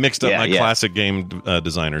 Defender. I mixed up my classic game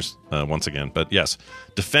designers once again. But yes,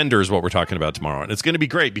 Defender is what we're talking about tomorrow. And it's going to be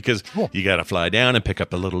great because you got to fly down and pick up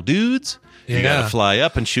the little dudes. You got to fly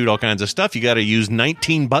up and shoot all kinds of stuff. You got to use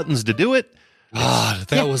 19 buttons to do it.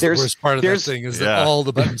 That was the worst part of that thing is that all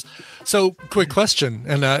the buttons. So, quick question,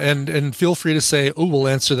 and feel free to say, we'll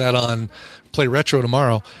answer that on Play Retro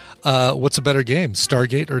tomorrow. What's a better game,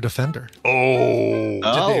 Stargate or Defender?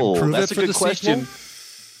 That's a good question.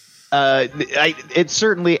 It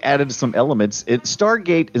certainly added some elements.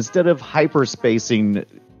 Stargate, instead of hyperspacing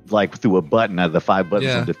like through a button out of the 5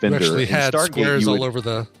 buttons on Defender, actually had Stargate, squares all over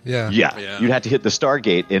the you'd have to hit the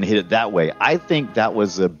Stargate and hit it that way. I think that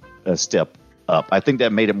was a step up. I think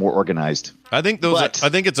that made it more organized. I think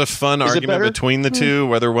it's a fun argument between the two,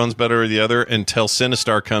 whether one's better or the other, until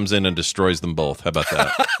Sinistar comes in and destroys them both. How about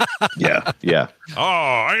that? Yeah. Oh,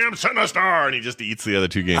 I am Sinistar, and he just eats the other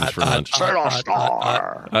two games for lunch.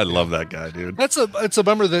 Sinistar. I love that guy, dude. It's a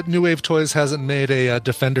bummer that New Wave Toys hasn't made a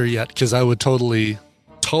Defender yet, because I would totally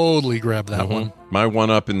grab that one. My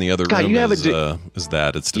one-up in the other room is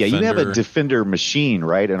that. It's Defender. Yeah, you have a Defender machine,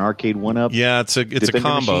 right? An arcade one-up? Yeah, it's a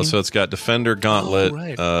combo. Machine? So it's got Defender,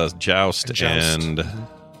 Gauntlet, Joust, and I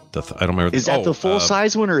don't remember. Is that the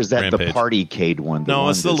full-size one, or is that Rampage. the Partycade one? No,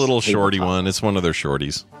 it's the little shorty one. It's one of their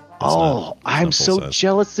shorties. I'm so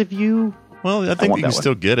jealous of you. Well, I think you can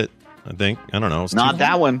still get it. I don't know. It's Not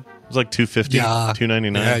that one. It was like $250,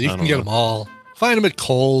 $299. Yeah, you can get them all. Find them at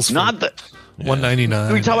Kohl's. Not the...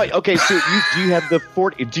 $199. We talk about, okay, so do you have the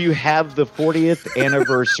 40th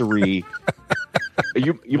anniversary?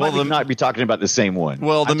 You might not be talking about the same one.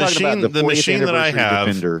 Well, the machine that I have.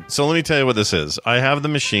 Defender. So let me tell you what this is. I have the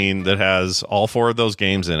machine that has all 4 of those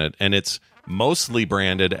games in it, and it's mostly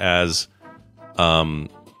branded as,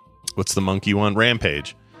 what's the monkey one?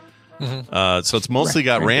 Rampage. So it's mostly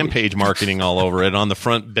got Rampage marketing all over it on the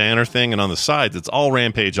front banner thing, and on the sides it's all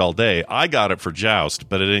Rampage all day. I got it for Joust,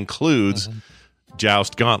 but it includes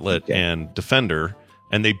Joust, Gauntlet, and Defender,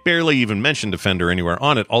 and they barely even mention Defender anywhere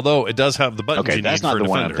on it, although it does have the buttons you need for Defender. That's not the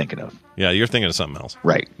one I'm thinking of. Yeah, you're thinking of something else.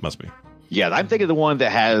 Right. Must be. Yeah, I'm thinking of the one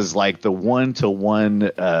that has like the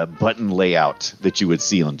 1-to-1 button layout that you would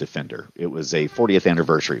see on Defender. It was a 40th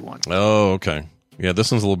anniversary one. Oh, okay. Yeah,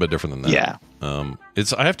 this one's a little bit different than that. Yeah. I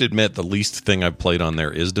have to admit, the least thing I've played on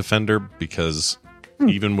there is Defender, because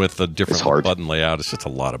even with the different button layout, it's just a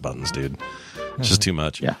lot of buttons, dude. It's just too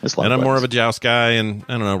much. Yeah, it's a lot and of I'm more of buttons. a Joust guy, and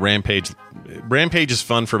I don't know, Rampage. Rampage is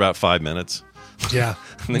fun for about 5 minutes. Yeah,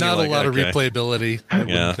 not a lot of replayability. I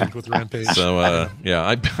wouldn't think with Rampage. So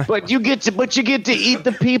but you get to eat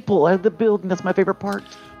the people out of the building. That's my favorite part.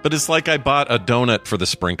 But it's like I bought a donut for the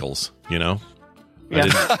sprinkles, you know. Yeah.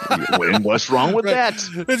 What's wrong with that?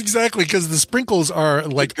 That's exactly, because the sprinkles are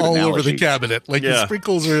like all over the cabinet. Like the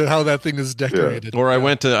sprinkles are how that thing is decorated. Or I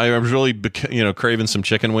was really craving some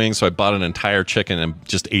chicken wings, so I bought an entire chicken and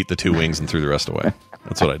just ate the 2 wings and threw the rest away.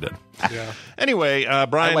 That's what I did. Yeah. Anyway,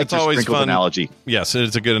 Brian, like it's always fun. Analogy. Yes,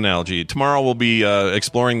 it's a good analogy. Tomorrow we'll be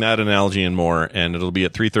exploring that analogy and more, and it'll be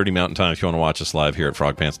at 3:30 Mountain Time if you want to watch us live here at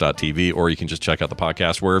frogpants.tv, or you can just check out the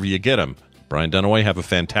podcast wherever you get them. Brian Dunaway, have a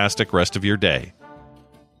fantastic rest of your day.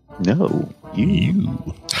 No,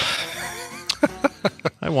 you.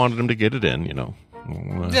 I wanted him to get it in,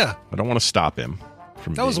 Yeah, I don't want to stop him.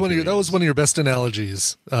 That was one of your best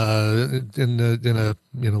analogies in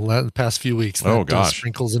the past few weeks. Gosh,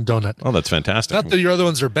 sprinkles and donut. Oh, that's fantastic. Not that your other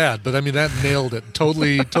ones are bad, but I mean that nailed it.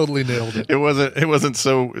 Totally nailed it. It wasn't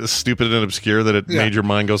so stupid and obscure that it made your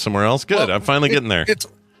mind go somewhere else. Good, I'm finally getting there.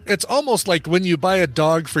 It's almost like when you buy a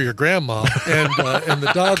dog for your grandma and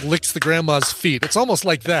the dog licks the grandma's feet. It's almost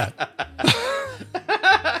like that.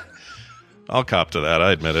 I'll cop to that.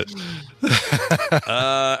 I admit it.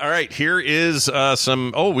 All right, here is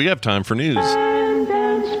some. Oh, we have time for news. And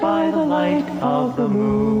dance by the light of the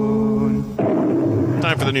moon.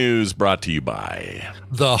 Time for the news, brought to you by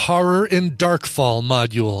the Horror in Darkfall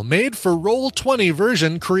module, made for Roll20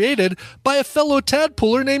 version, created by a fellow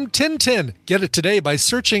tadpooler named Tintin. Get it today by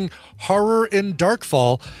searching Horror in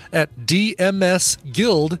Darkfall at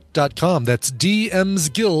dmsguild.com. That's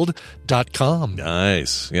dmsguild.com.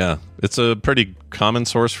 Nice. Yeah. It's a pretty common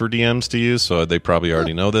source for DMs to use, so they probably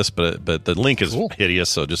already know this, but the link is hideous,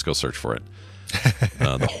 so just go search for it.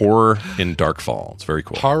 The Horror in Darkfall. It's very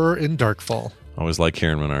cool. Horror in Darkfall. Always like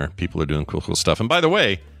hearing when our people are doing cool stuff. And by the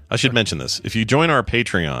way, I should mention this. If you join our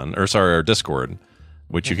Patreon, our Discord,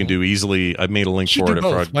 which you can do easily, I've made a link for it at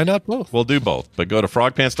Frog. Why not both? We'll do both. But go to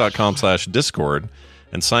frogpants.com/Discord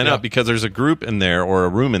and sign up, because there's a group in there, or a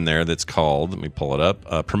room in there, that's called, let me pull it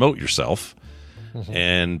up, Promote Yourself.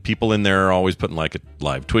 And people in there are always putting like a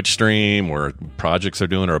live Twitch stream, or projects they're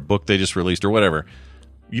doing, or a book they just released, or whatever.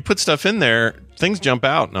 You put stuff in there, things jump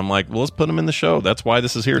out, and I'm like, well, let's put them in the show. That's why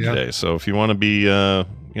this is here today. So if you want to be,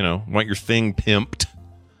 want your thing pimped,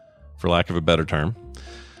 for lack of a better term,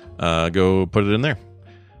 go put it in there.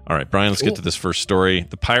 All right, Brian, let's get to this first story.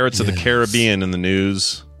 The Pirates of the Caribbean in the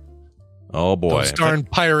news. Oh, boy. Those darn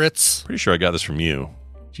pirates. Pretty sure I got this from you.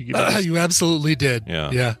 Did you get this? You absolutely did.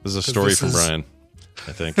 Yeah. This is a story from Brian,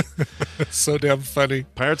 I think. So damn funny.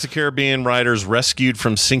 Pirates of the Caribbean riders rescued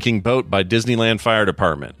from sinking boat by Disneyland Fire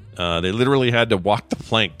Department. They literally had to walk the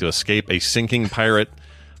plank to escape a sinking Pirates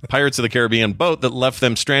of the Caribbean boat that left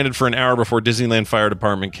them stranded for an hour before Disneyland Fire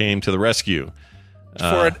Department came to the rescue.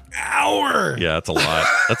 For an hour? Yeah, that's a lot.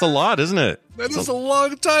 That's a lot, isn't it? That is a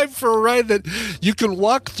long time for a ride that you can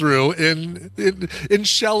walk through in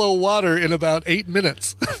shallow water in about 8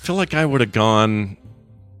 minutes. I feel like I would have gone...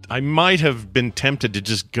 I might have been tempted to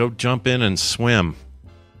just go jump in and swim.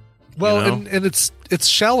 Well, and it's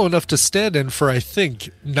shallow enough to stand in for, I think,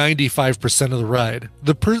 95% of the ride.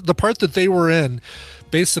 The part that they were in,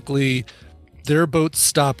 basically, their boat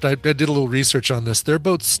stopped. I did a little research on this. Their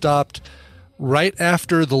boat stopped right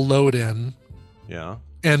after the load-in. Yeah.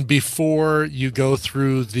 And before you go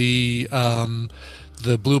through the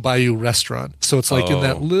Blue Bayou restaurant. So it's like in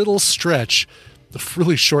that little stretch, the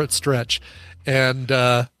really short stretch. And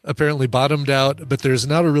apparently bottomed out, but there's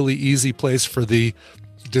not a really easy place for the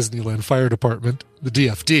Disneyland Fire Department, the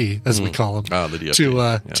DFD, as we call them, the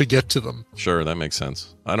DFD. To get to them. Sure, that makes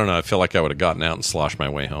sense. I don't know. I feel like I would have gotten out and sloshed my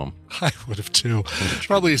way home. I would have too.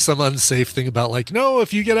 Probably some unsafe thing about like, no,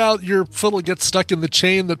 if you get out, your foot will get stuck in the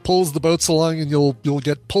chain that pulls the boats along, and you'll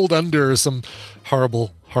get pulled under, or some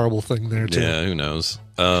horrible thing there too. Yeah, who knows?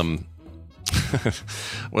 I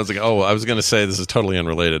was going to say, this is totally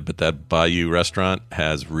unrelated, but that Bayou restaurant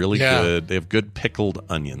has really good. They have good pickled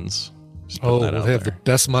onions. They have the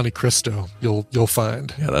best Monte Cristo you'll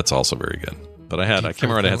find. Yeah, that's also very good. But I can't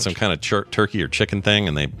remember. I had some kind of turkey or chicken thing,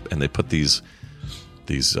 and they put these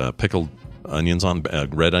pickled onions on,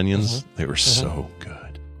 red onions. They were so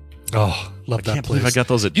good. Oh, love that place. I can't believe I got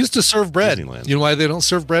those at used to serve bread. Disneyland. You know why they don't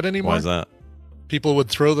serve bread anymore? Why is that? People would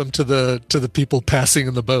throw them to the people passing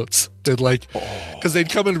in the boats. They'd because they'd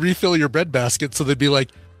come and refill your bread basket. So they'd be like,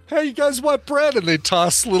 "Hey, you guys want bread?" And they'd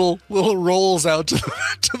toss little rolls out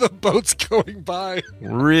to the boats going by.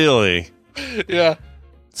 Really? Yeah.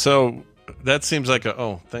 So that seems like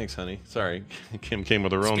thanks, honey. Sorry, Kim came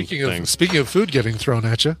with her own thing. Speaking of food getting thrown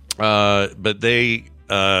at you, but they.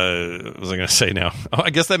 What was I going to say now? I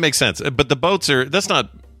guess that makes sense. But the boats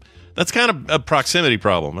that's kind of a proximity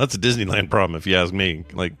problem. That's a Disneyland problem, if you ask me.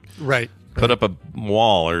 Like, put up a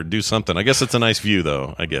wall or do something. I guess it's a nice view,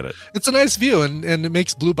 though. I get it. It's a nice view, and it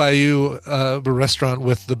makes Blue Bayou a restaurant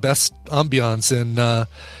with the best ambiance in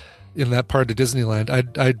that part of Disneyland.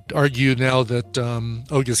 I'd argue now that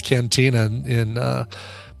Oga's Cantina in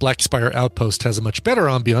Black Spire Outpost has a much better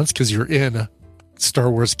ambiance because you're in a Star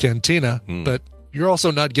Wars Cantina, but you're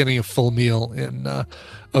also not getting a full meal in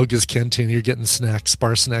Oga's Cantina. You're getting snacks,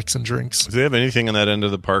 bar snacks, and drinks. Do they have anything in that end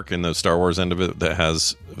of the park, in the Star Wars end of it, that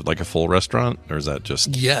has like a full restaurant, or is that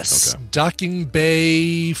just... Yes. Okay. Docking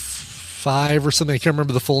Bay 5 or something. I can't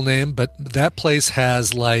remember the full name, but that place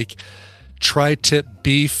has like tri-tip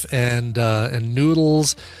beef and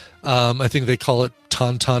noodles. I think they call it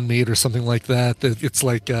tauntaun meat or something like that. It's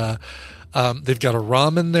like... they've got a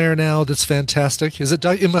ramen there now that's fantastic. Is it?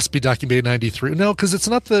 It must be Docking Bay 93. No, because it's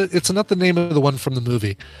not the name of the one from the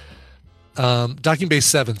movie. Docking Bay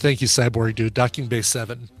 7. Thank you, Cyborg Dude. Docking Bay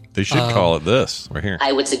 7. They should call it this. We're here.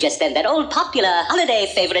 I would suggest then that old popular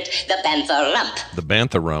holiday favorite, the Bantha Rump. The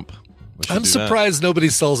Bantha Rump. I'm surprised nobody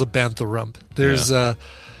sells a Bantha Rump. There's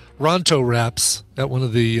Ronto wraps at one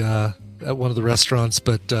of the restaurants,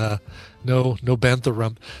 but No bantha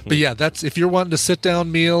rump. But yeah, that's if you're wanting a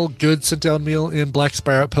good sit down meal in Black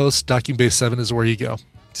Spire Outpost, Docking Bay 7 is where you go.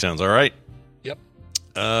 Sounds all right. Yep.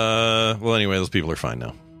 Well, anyway, those people are fine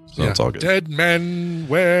now. So it's all good. Dead men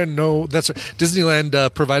wear no. That's right.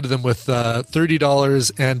 Disneyland provided them with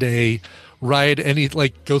 $30 and a ride,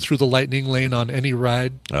 go through the lightning lane on any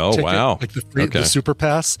ride. Oh, ticket, wow. Like the Super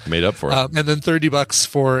Pass. Made up for it. And then $30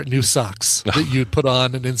 for new socks that you'd put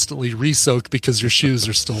on and instantly re-soak because your shoes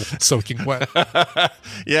are still soaking wet.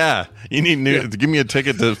 Yeah. You need new. Give me a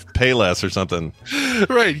ticket to Payless or something.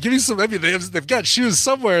 Right. Give me some. I mean, they've got shoes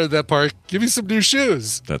somewhere at that park. Give me some new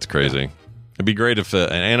shoes. That's crazy. It'd be great if an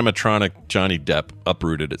animatronic Johnny Depp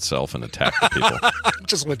uprooted itself and attacked the people.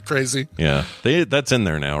 Just went crazy. Yeah, that's in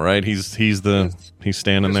there now, right? He's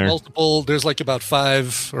standing there. There's like about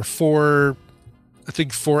 5 or 4, I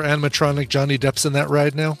think 4 animatronic Johnny Depps in that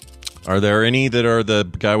ride now. Are there any that are the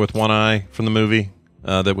guy with one eye from the movie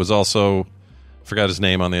that was also, forgot his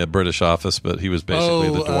name on the British Office, but he was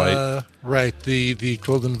basically the Dwight. Right, the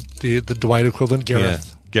equivalent, the Dwight equivalent,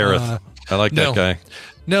 Gareth. Yeah, Gareth. I like that guy.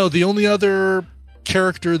 No, the only other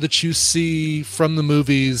character that you see from the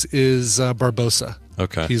movies is Barbossa.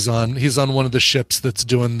 Okay, he's on one of the ships that's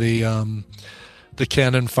doing the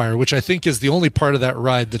cannon fire, which I think is the only part of that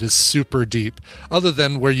ride that is super deep, other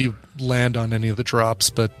than where you land on any of the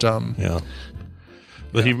drops. But But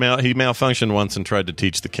he malfunctioned once and tried to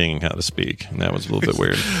teach the king how to speak, and that was a little bit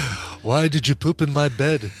weird. Why did you poop in my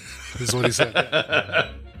bed? Is what he said.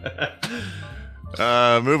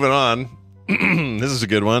 Moving on. This is a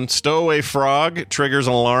good one. Stowaway frog triggers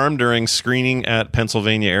an alarm during screening at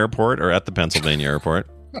Pennsylvania Airport, or at the Pennsylvania Airport.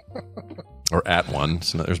 Or at one.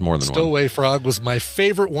 So there's more than one. Stowaway frog was my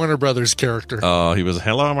favorite Warner Brothers character. Oh, he was,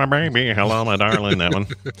 hello, my baby. Hello, my darling. That one.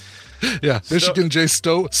 Yeah. Michigan J.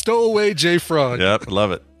 Stowaway J. Frog. Yep.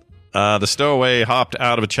 Love it. The stowaway hopped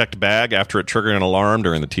out of a checked bag after it triggered an alarm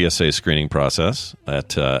during the TSA screening process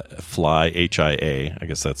at Fly HIA. I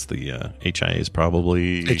guess that's the HIA is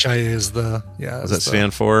probably... HIA is the... Yeah. Does that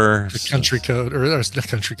stand for? The country code, or not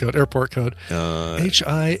country code, airport code.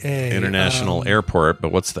 HIA. International Airport,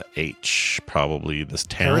 but what's the H? Probably this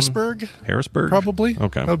town? Harrisburg? Harrisburg? Probably.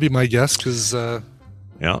 Okay. That would be my guess, because...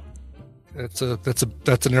 yeah. That's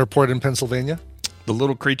an airport in Pennsylvania. The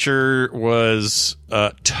little creature was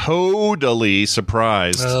totally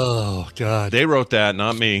surprised. Oh, God. They wrote that,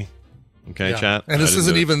 not me. Okay, chat? And this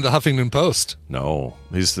isn't even the Huffington Post. No.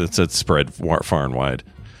 It's spread far and wide.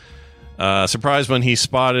 Surprised when he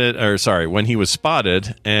was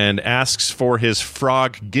spotted and asks for his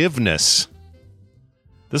froggiveness.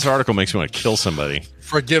 This article makes me want to kill somebody.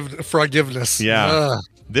 Froggiveness. Yeah.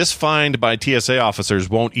 This find by TSA officers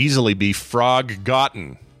won't easily be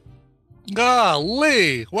frog-gotten.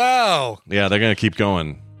 Golly! Wow! Yeah, they're going to keep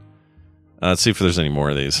going. Let's see if there's any more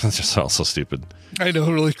of these. It's just all so stupid. I know,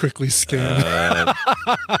 really quickly scan.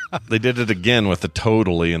 They did it again with the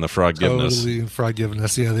totally and the froggiveness. Totally and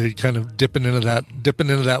froggiveness. Yeah, they're kind of dipping into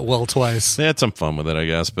that well twice. They had some fun with it, I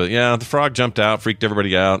guess. But yeah, the frog jumped out, freaked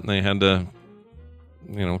everybody out, and they had to,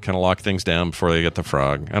 kind of lock things down before they get the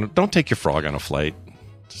frog. Don't take your frog on a flight.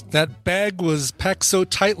 That bag was packed so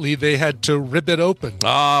tightly they had to rib it open.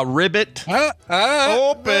 Ribbit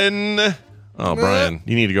open. Oh, Brian,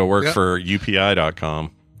 you need to go work for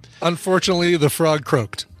UPI.com. Unfortunately, the frog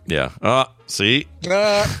croaked. Yeah. See?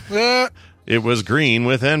 It was green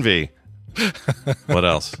with envy. What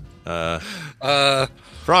else?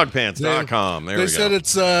 Frogpants.com. There we go. They said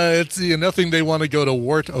it's nothing they want to go to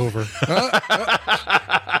Wart over.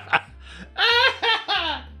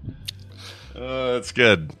 That's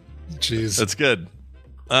good. Jeez. That's good.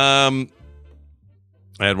 I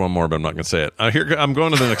had one more, but I'm not going to say it. I'm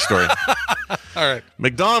going to the next story. All right.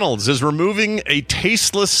 McDonald's is removing a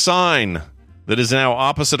tasteless sign that is now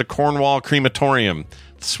opposite a Cornwall crematorium. I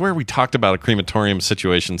swear we talked about a crematorium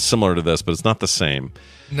situation similar to this, but it's not the same.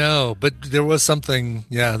 No, but there was something.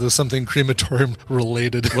 Yeah, there was something crematorium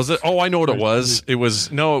related. Was it? Oh, I know what it was. It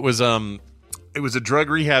was a drug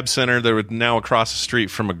rehab center that was now across the street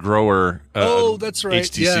from a grower. That's right.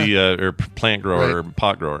 HTC or plant grower or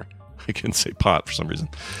pot grower. I couldn't say pot for some reason.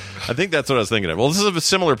 I think that's what I was thinking of. Well, this is a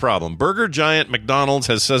similar problem. Burger giant McDonald's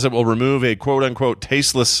says it will remove a quote-unquote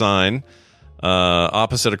tasteless sign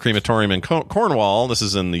opposite a crematorium in Cornwall. This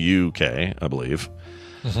is in the UK, I believe.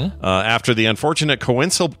 Mm-hmm. After the unfortunate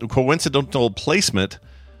coincidental placement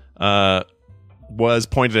was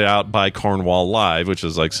pointed out by Cornwall Live, which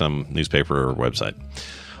is like some newspaper or website.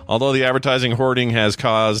 Although the advertising hoarding has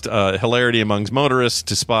caused hilarity amongst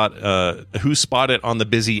motorists who spot it on the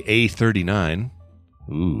busy A39.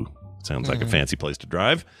 Ooh, sounds like a fancy place to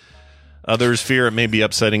drive. Others fear it may be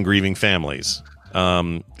upsetting grieving families.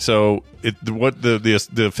 So what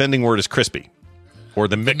the offending word is crispy, or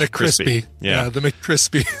the McCrispy. Yeah, the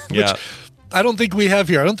McCrispy. Which Yeah. I don't think we have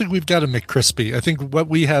here. I don't think we've got a McCrispy. I think what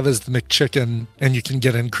we have is the McChicken, and you can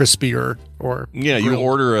get in crispy or yeah. You grilled.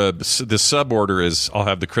 order the sub order is I'll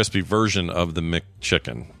have the crispy version of the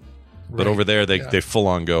McChicken, but over there they full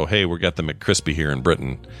on go, hey, we got the McCrispy here in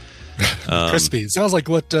Britain. Crispy. Sounds like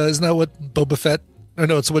what isn't that what Boba Fett? Or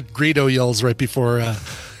no, it's what Greedo yells right before he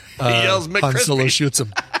yells McCrispy. Han Solo shoots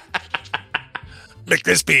him.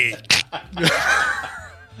 McCrispy.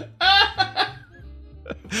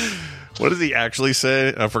 What does he actually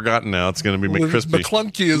say? I've forgotten now. It's going to be McCrispy.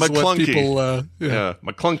 McClunky is what people... yeah,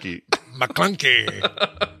 McClunky.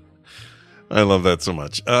 McClunky. I love that so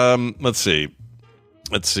much. Let's see.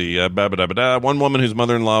 One woman whose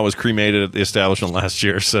mother-in-law was cremated at the establishment last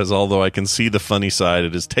year says, although I can see the funny side,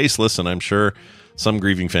 it is tasteless, and I'm sure some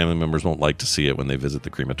grieving family members won't like to see it when they visit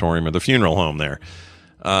the crematorium or the funeral home there.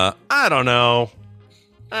 I don't know.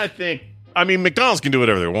 I mean, McDonald's can do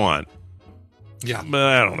whatever they want. Yeah. But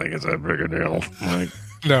I don't think it's that big a deal. Like,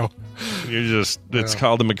 no. It's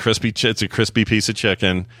called a McCrispy. It's a crispy piece of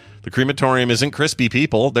chicken. The crematorium isn't crispy,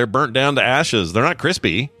 people. They're burnt down to ashes. They're not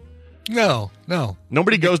crispy. No.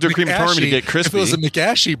 Nobody goes to a crematorium to get crispy. If it was a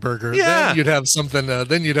McAshy burger, then you'd have something.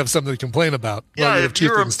 Then you'd have something to complain about. Yeah, well, you have if two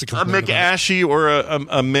you're things to complain a McAshy or a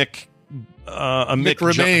Mick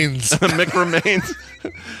remains, a Mick remains,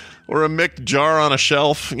 or a Mick jar on a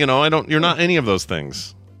shelf. You know, you're not any of those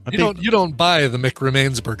things. You don't buy the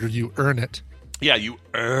McRemains burger. You earn it. Yeah, you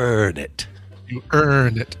earn it. You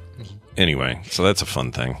earn it. Anyway, so that's a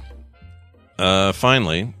fun thing.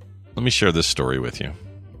 Finally, let me share this story with you.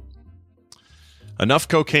 Enough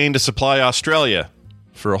cocaine to supply Australia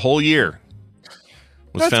for a whole year.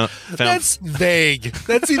 That's vague.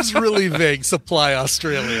 That seems really vague. Supply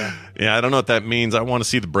Australia. Yeah, I don't know what that means. I want to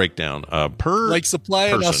see the breakdown. Supply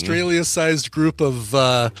an Australia-sized group of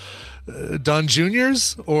Don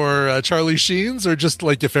Juniors or Charlie Sheens, or just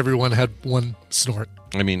like if everyone had one snort.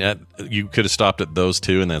 I mean, you could have stopped at those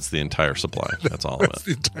two, and that's the entire supply. That's all of it.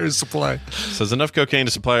 The entire supply. Says enough cocaine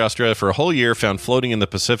to supply Australia for a whole year. Found floating in the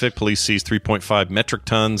Pacific. Police seized 3.5 metric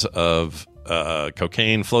tons of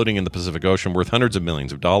cocaine floating in the Pacific Ocean, worth hundreds of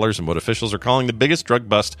millions of dollars, and what officials are calling the biggest drug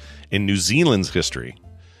bust in New Zealand's history.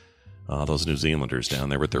 Those New Zealanders down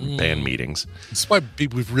there with their band meetings. That's why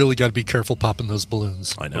we've really got to be careful popping those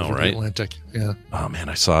balloons. I know, over right? The Atlantic. Yeah. Oh man,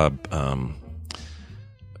 I saw who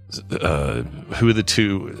are the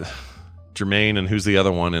two, Jermaine, and who's the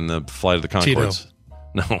other one in the Flight of the Conchords? Tito.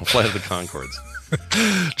 No, Flight of the Conchords.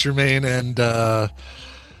 Jermaine and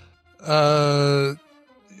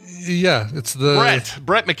yeah, it's the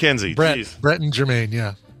Brett McKenzie. Brett and Jermaine.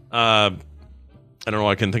 Yeah. I don't know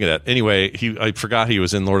why I couldn't think of that. Anyway, I forgot he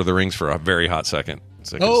was in Lord of the Rings for a very hot second.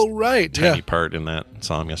 It's like right. Tiny part in that.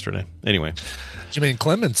 Saw him yesterday. Anyway. Jermaine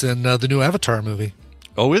Clements in the new Avatar movie.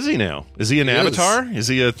 Oh, is he now? Is he an Avatar? Is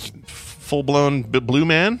he a full-blown blue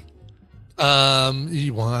man? You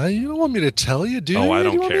don't want me to tell you, do you? Oh, I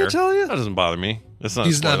don't you want care. Me to tell you? That doesn't bother me.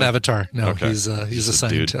 He's not an Avatar. No, okay. He's a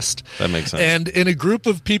scientist. Dude. That makes sense. And in a group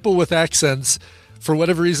of people with accents, for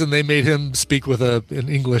whatever reason, they made him speak with an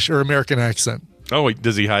English or American accent. Oh, wait,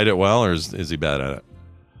 does he hide it well, or is he bad at it?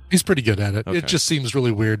 He's pretty good at it. Okay. It just seems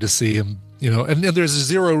really weird to see him, and there's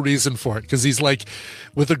zero reason for it, because he's like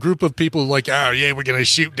with a group of people like, oh, yeah, we're going to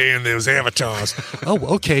shoot down those avatars.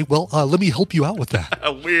 Oh, okay. Well, let me help you out with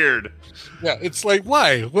that. Weird. Yeah, it's like,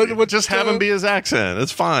 why? What just have him be his accent.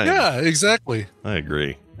 It's fine. Yeah, exactly. I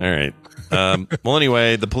agree. All right. Well,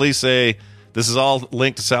 anyway, the police say this is all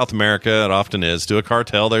linked to South America. It often is, to a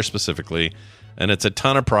cartel there specifically, and it's a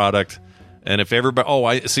ton of product. And if everybody,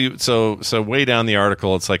 I see. So way down the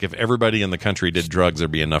article, it's like if everybody in the country did drugs,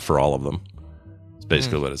 there'd be enough for all of them. It's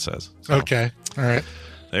basically what it says. So, okay, all right.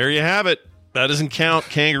 There you have it. That doesn't count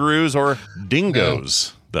kangaroos or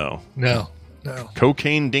dingoes, though. No.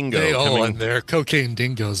 Cocaine dingo. They all in there. Cocaine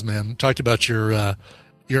dingoes, man. Talked about your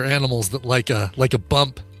animals that like a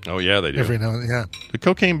bump. Oh yeah, they do. Every now and then. Yeah. Did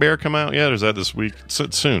Cocaine Bear come out yet? Or is that this week?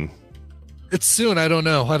 It's soon. It's soon. I don't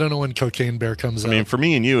know. I don't know when Cocaine Bear comes out. I mean, for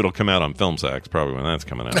me and you, it'll come out on Film Sacks, probably when that's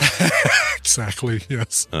coming out. Exactly,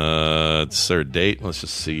 yes. It's their date. Let's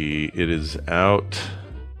just see. It is out.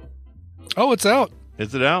 Oh, it's out.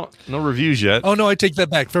 Is it out? No reviews yet. Oh, no, I take that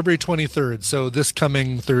back. February 23rd. So this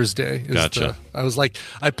coming Thursday. Gotcha. I was like,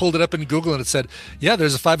 I pulled it up in Google and it said, yeah,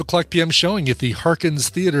 there's a 5 o'clock p.m. showing at the Harkins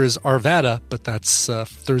Theaters Arvada, but that's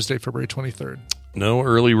Thursday, February 23rd. No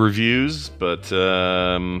early reviews, but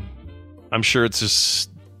I'm sure it's just...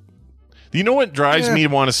 You know what drives me to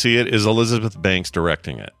want to see it is Elizabeth Banks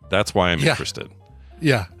directing it. That's why I'm interested.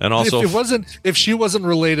 Yeah. And also, if she wasn't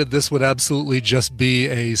related, this would absolutely just be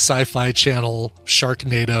a Sci-Fi Channel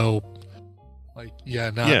Sharknado.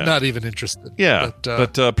 Not even interested. Yeah,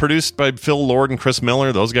 but produced by Phil Lord and Chris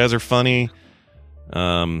Miller. Those guys are funny.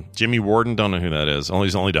 Jimmy Warden, don't know who that is.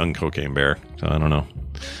 He's only done Cocaine Bear, so I don't know.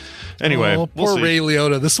 Anyway, poor Ray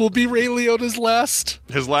Liotta. This will be Ray Liotta's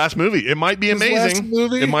his last movie. It might be amazing.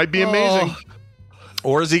 It might be amazing.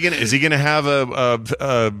 Or is he gonna have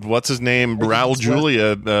a what's his name, Raul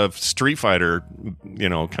Julia, Street Fighter,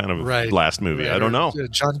 kind of last movie? I don't know.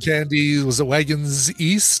 John Candy, was it Wagons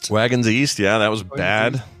East? Wagons East, yeah, that was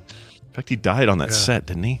bad. In fact, he died on that set,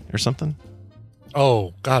 didn't he, or something?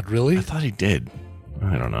 Oh God, really? I thought he did.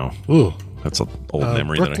 I don't know. Ooh, that's an old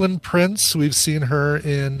memory. Brooklyn Prince. We've seen her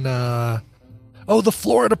in. The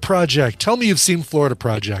Florida Project. Tell me you've seen Florida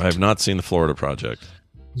Project. I have not seen the Florida Project.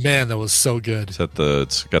 Man, that was so good. Is that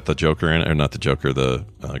it's got the Joker in it, or not the Joker, the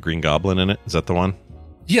Green Goblin in it? Is that the one?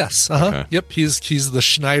 Yes. Okay. Yep. He's the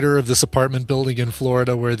Schneider of this apartment building in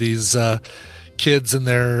Florida where these kids and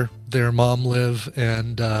their mom live,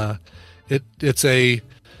 and it's a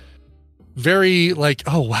very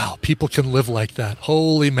oh wow, people can live like that.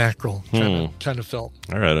 Holy mackerel, kind of film.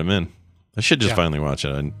 All right, I'm in. I should just finally watch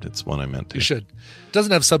it. It's one I meant to. You should. It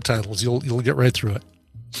doesn't have subtitles. You'll get right through it.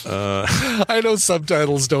 I know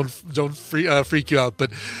subtitles don't freak you out,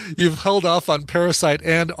 but you've held off on Parasite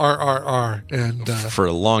and RRR and for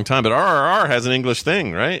a long time. But RRR has an English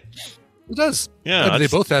thing, right? It does. Yeah, they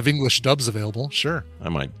both have English dubs available. Sure. I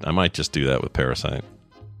might just do that with Parasite.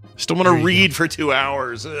 Still want to read for 2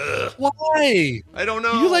 hours. Ugh. Why? I don't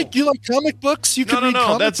know. You like comic books? You can read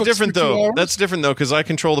comic That's books different for 2 though. hours? That's different though because I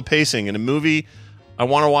control the pacing in a movie. I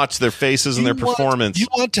want to watch their faces and their performance. You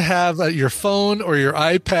want to have your phone or your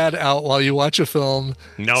iPad out while you watch a film,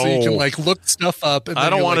 so you can look stuff up. And then I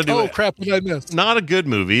don't want to do. Oh crap! What did I miss? Not a good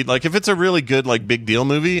movie. Like if it's a really good big deal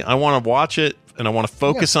movie, I want to watch it and I want to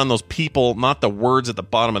focus on those people, not the words at the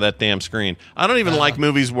bottom of that damn screen. I don't even like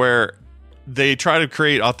movies where they try to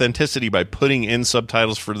create authenticity by putting in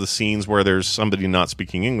subtitles for the scenes where there's somebody not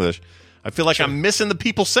speaking English. I feel like I'm missing the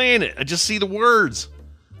people saying it. I just see the words.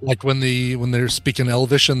 Like when they're speaking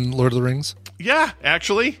Elvish in Lord of the Rings? Yeah,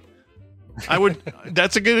 actually. I would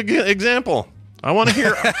that's a good example. I want to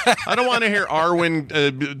hear I don't want to hear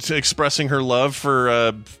Arwen expressing her love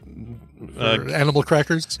for animal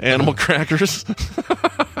crackers. Animal crackers.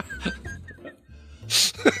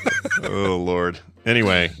 Oh Lord.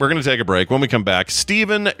 Anyway, we're going to take a break. When we come back,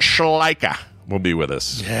 Steven Schleicher will be with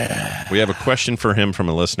us. Yeah. We have a question for him from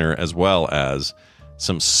a listener as well as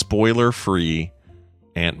some spoiler-free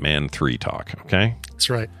Ant-Man 3 talk, okay?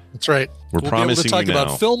 That's right. We'll promising be able to talk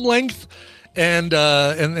about film length and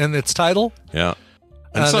its title. Yeah.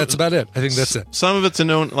 And that's about it. I think that's it. Some of it's a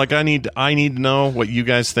known. I need to know what you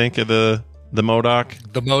guys think of the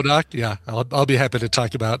MODOK. The MODOK, yeah. I'll be happy to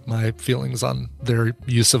talk about my feelings on their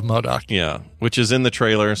use of MODOK. Yeah, which is in the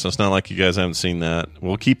trailer, so it's not like you guys haven't seen that.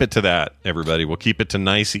 We'll keep it to that, everybody. We'll keep it to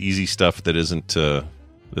nice, easy stuff that isn't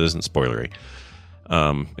spoilery.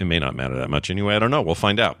 It may not matter that much anyway. I don't know. We'll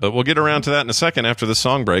find out. But we'll get around to that in a second after the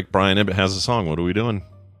song break. Brian Ibbett has a song. What are we doing?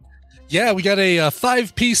 Yeah, we got a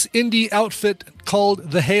 5-piece indie outfit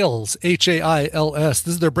called The Hales, Hails. This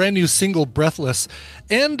is their brand new single, Breathless.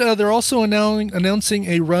 And they're also announcing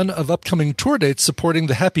a run of upcoming tour dates supporting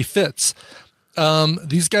the Happy Fits.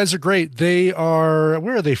 These guys are great. They are,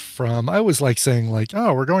 where are they from? I always like saying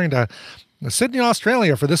we're going to Sydney,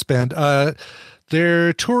 Australia for this band.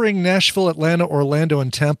 They're touring Nashville, Atlanta, Orlando,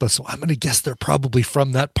 and Tampa. So I'm going to guess they're probably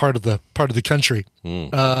from that part of the country.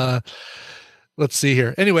 Let's see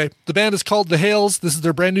here. Anyway, the band is called The Hales. This is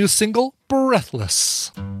their brand new single,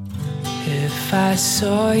 Breathless. If I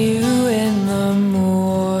saw you in the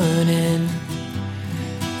morning,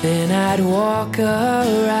 then I'd walk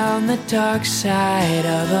around the dark side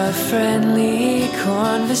of a friendly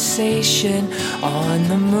conversation on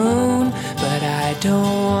the moon. But I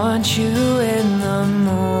don't want you in the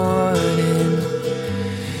morning.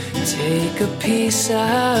 Take a piece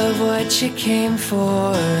of what you came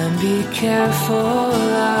for and be careful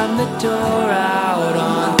on the door out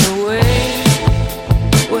on the way.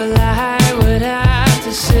 Well, I would have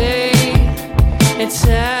to say it's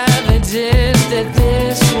evident that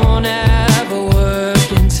this won't ever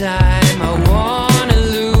work in time. I wanna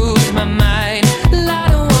lose my mind. I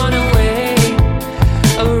don't wanna wait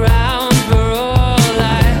around for all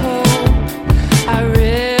I hope. I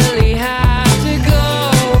really have to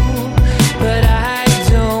go, but I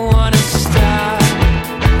don't wanna stop,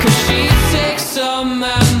 'cause she takes all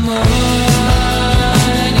my money.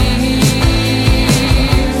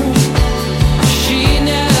 She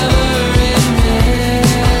never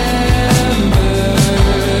remembers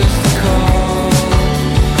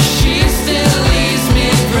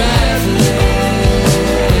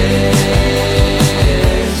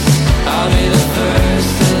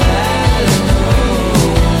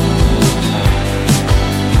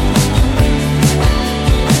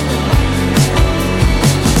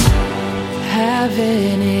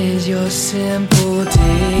simple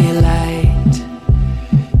daylight.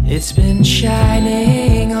 It's been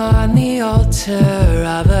shining on the altar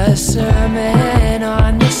of a sermon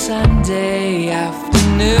on a Sunday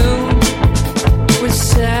afternoon with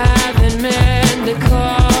 7 men to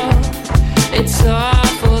call. It's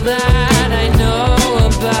awful that I know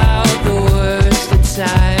about the worst of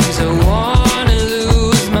times. I wanna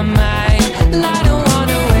lose my mind, and I don't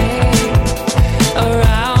wanna wait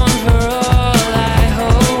around for all I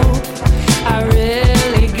hope. I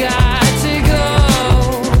really got to go,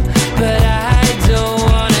 but I don't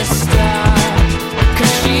wanna stop,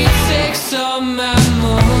 'cause she takes all my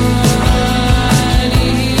money.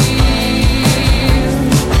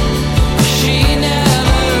 She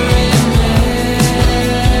never remembers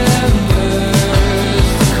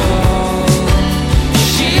the call.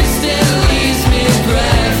 She still leaves me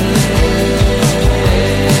breathless.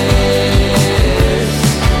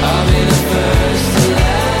 I'll be the first to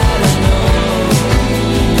let her know.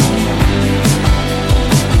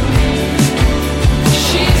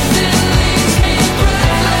 She still leaves me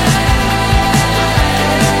breathless.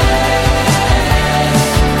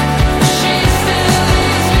 She still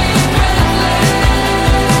leaves me breathless.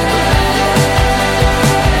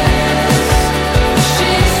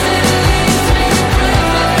 She still leaves me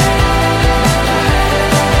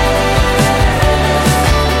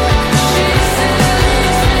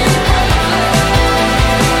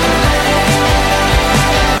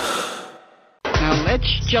Now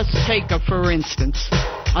let's just take her for instance.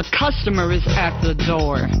 A customer is at the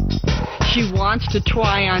door. She wants to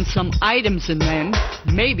try on some items and then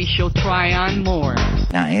maybe she'll try on more.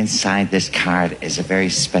 Now, inside this card is a very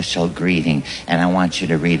special greeting, and I want you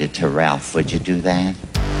to read it to Ralph. Would you do that?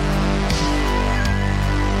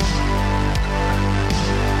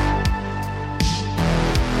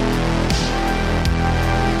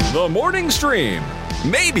 The morning stream.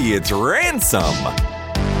 Maybe it's ransom.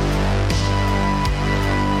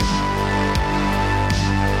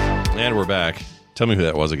 And we're back. Tell me who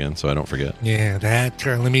that was again so I don't forget. Yeah, that.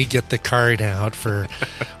 Let me get the card out for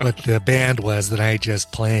what the band was that I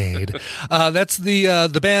just played. That's the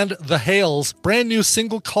band The Hales' brand new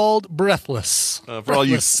single called Breathless. For all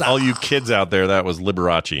you kids out there, that was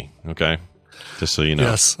Liberace, okay? Just so you know.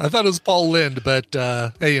 Yes, I thought it was Paul Lind, but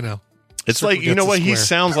hey, you know. It's like, you know what? He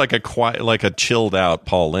sounds like a chilled out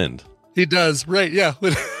Paul Lind. He does, right, yeah.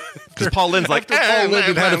 Because Paul Lind's like, Paul Lind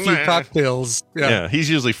had had a few cocktails. Yeah, he's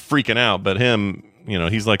usually freaking out, but him, you know,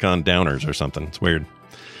 he's like on downers or something. It's weird.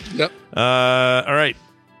 Yep. All right.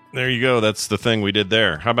 There you go. That's the thing we did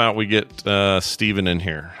there. How about we get Steven in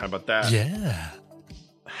here? How about that? Yeah.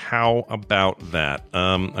 How about that?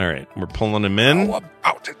 All right. We're pulling him in. How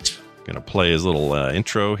about it? Gonna play his little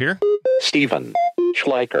intro here. Steven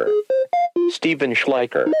Schleicher. Steven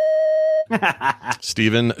Schleicher.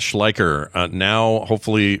 Steven Schleicher, now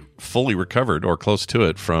hopefully fully recovered or close to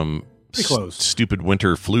it from stupid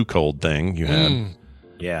winter flu cold thing you had.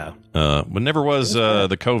 Yeah. But never was the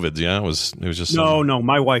COVIDs, yeah? It was just No,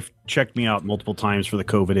 my wife checked me out multiple times for the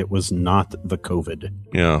COVID. It was not the COVID.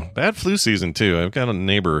 Yeah. Bad flu season too. I've got a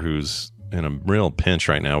neighbor who's in a real pinch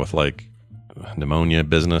right now with like pneumonia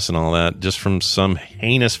business and all that, just from some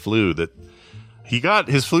heinous flu that he got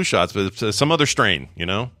his flu shots, but it's some other strain, you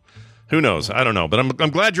know? Who knows? I don't know, but I'm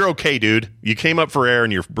glad you're okay, dude. You came up for air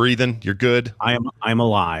and you're breathing. You're good. I'm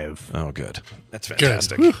alive. Oh, good. That's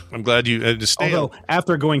fantastic. Good. I'm glad you just stay. Although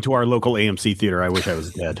after going to our local AMC theater, I wish I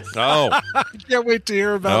was dead. Oh, I can't wait to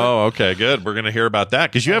hear about it. Oh, okay, good. We're gonna hear about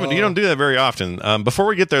that because you don't do that very often. Before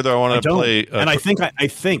we get there, though, I want to play. And I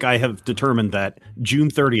think I have determined that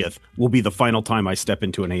June 30th will be the final time I step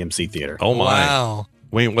into an AMC theater. Oh my! Wow.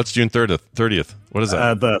 Wait, what's June 30th? What is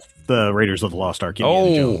that? The Raiders of the Lost Ark.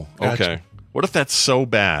 Indiana Jones. Gotcha. Okay. What if that's so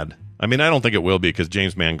bad? I mean, I don't think it will be because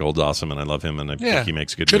James Mangold's awesome and I love him and I think he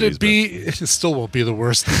makes good movies. Could it be? It still won't be the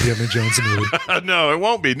worst Indiana Jones movie. No, it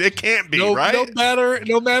won't be. It can't be, right?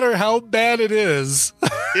 No matter how bad it is.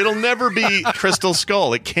 It'll never be Crystal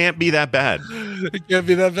Skull. It can't be that bad. It can't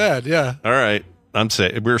be that bad, yeah. All right. I'm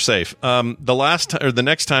safe. We're safe. The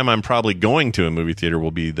next time I'm probably going to a movie theater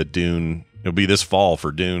will be the Dune. It'll be this fall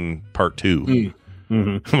for Dune Part 2.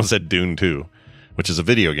 Mm-hmm. I almost said Dune 2, which is a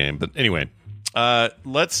video game. But anyway,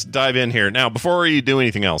 let's dive in here. Now, before you do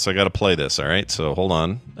anything else, I got to play this, all right? So hold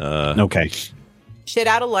on. Okay.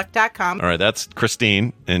 Shitoutaluck.com. All right, that's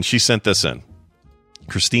Christine, and she sent this in.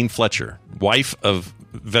 Christine Fletcher, wife of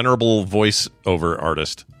venerable voiceover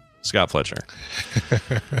artist Scott Fletcher.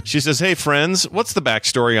 She says, "Hey, friends, what's the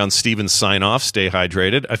backstory on Steven's sign-off? Stay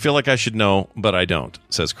hydrated. I feel like I should know, but I don't,"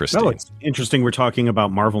 says Christine. No, it's interesting we're talking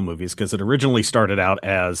about Marvel movies because it originally started out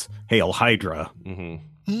as Hail Hydra. Mm-hmm.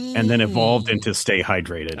 and then evolved into Stay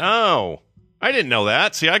Hydrated. Oh, I didn't know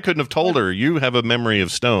that. See, I couldn't have told her. You have a memory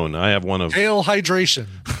of stone. I have one of pale hydration.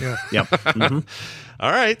 Yeah. Yep. Mm-hmm.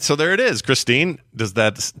 All right, so there it is. Christine, does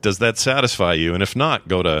that satisfy you? And if not,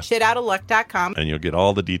 go to shitoutaluck.com and you'll get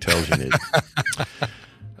all the details you need.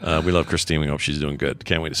 We love Christine. We hope she's doing good.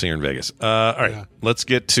 Can't wait to see her in Vegas. All right, let's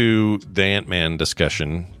get to the Ant-Man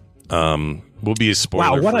discussion. We'll be a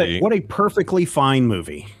spoiler free. What a perfectly fine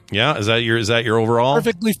movie. Yeah, is that your overall?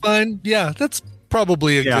 Perfectly fine. Yeah, that's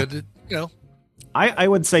probably a good. I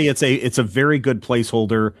would say it's a very good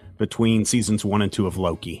placeholder between seasons 1 and 2 of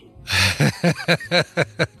Loki.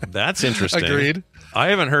 That's interesting. Agreed. I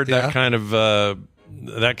haven't heard that kind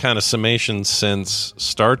of summation since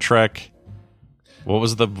Star Trek. What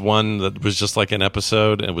was the one that was just like an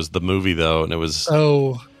episode? It was the movie though, and it was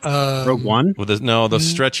Rogue One with the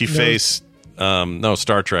stretchy face. No,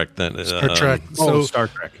 Star Trek. Then Star Trek. Star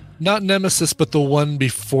Trek. Not Nemesis, but the one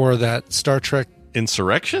before that, Star Trek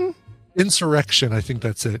Insurrection. I think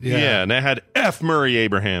that's it. Yeah, and it had F. Murray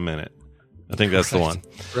Abraham in it. I think that's the one.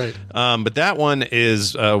 Right. But that one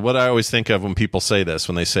is what I always think of when people say this.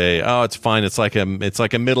 When they say, "Oh, it's fine. It's like a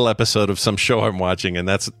middle episode of some show I'm watching," and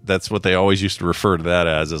that's what they always used to refer to that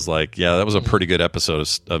as. Is like, yeah, that was a pretty good episode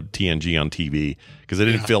of TNG on TV because it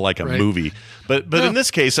didn't feel like a movie. But in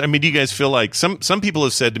this case, I mean, do you guys feel like some people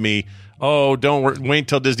have said to me, "Oh, don't wait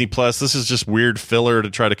until Disney Plus. This is just weird filler to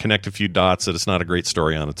try to connect a few dots. That it's not a great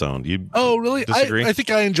story on its own." Do you really disagree? I think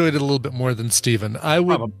I enjoyed it a little bit more than Steven.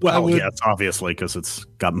 Yes, obviously, because it's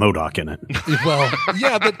got MODOK in it. Well,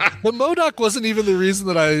 yeah, but MODOK wasn't even the reason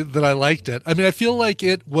that I liked it. I mean, I feel like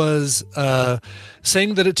it was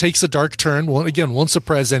saying that it takes a dark turn. Well, again, won't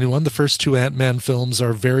surprise anyone. The first 2 Ant-Man films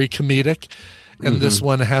are very comedic, and this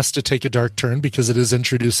one has to take a dark turn because it is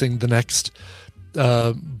introducing the next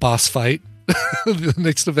boss fight, the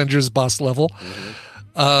next Avengers boss level.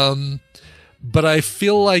 But I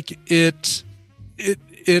feel like it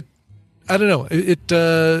I don't know.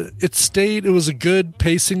 It stayed. It was a good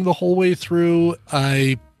pacing the whole way through.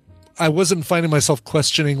 I wasn't finding myself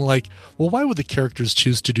questioning like, well, why would the characters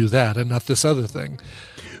choose to do that and not this other thing?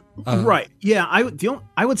 Right. Yeah.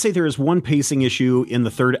 I would say there is one pacing issue in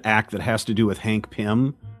the third act that has to do with Hank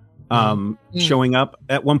Pym showing up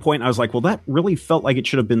at one point. I was like, well, that really felt like it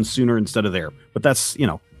should have been sooner instead of there. But that's,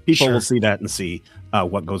 people will see that and see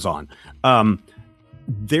what goes on.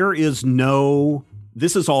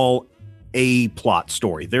 This is all a plot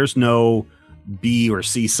story. There's no B or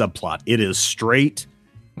C subplot. It is straight.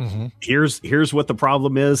 Mm-hmm. Here's what the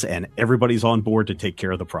problem is, and everybody's on board to take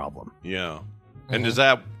care of the problem. Yeah. And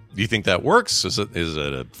do you think that works? Is it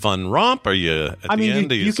a fun romp? Are you at the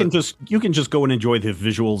end? You can just go and enjoy the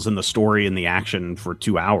visuals and the story and the action for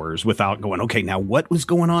 2 hours without going, okay, now what was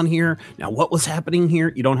going on here? Now what was happening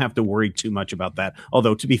here? You don't have to worry too much about that.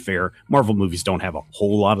 Although, to be fair, Marvel movies don't have a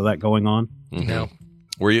whole lot of that going on. Mm-hmm. No.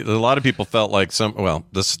 A lot of people felt like some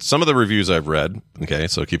of the reviews I've read, okay,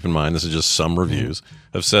 so keep in mind this is just some reviews,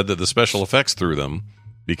 have said that the special effects threw them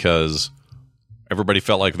because everybody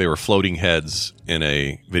felt like they were floating heads in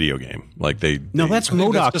a video game. Like that's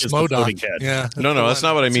MODOK. Just floating head. Yeah. No, that's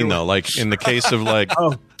not what I mean though. Like in the case of like,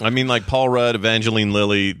 I mean like Paul Rudd, Evangeline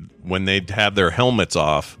Lilly, when they'd have their helmets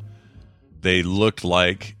off, they looked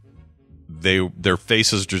like their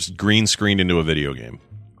faces just green screened into a video game.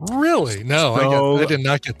 Really? No, I did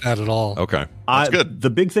not get that at all. Okay. That's good. The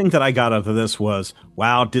big thing that I got out of this was,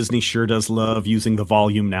 wow, Disney sure does love using the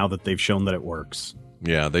volume now that they've shown that it works.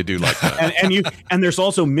 Yeah, they do like that. and there's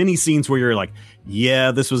also many scenes where you're like, yeah,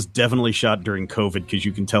 this was definitely shot during COVID because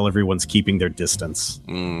you can tell everyone's keeping their distance.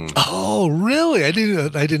 Mm. Oh, really? I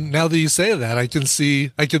didn't. Now that you say that, I can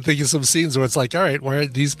think of some scenes where it's like, all right, why are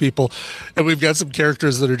these people? And we've got some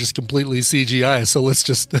characters that are just completely CGI. So let's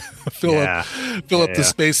just fill up the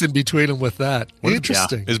space in between them with that.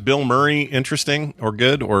 Interesting. Is Bill Murray interesting or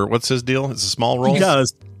good, or what's his deal? It's a small role. He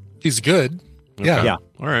does. He's good. Okay. Yeah.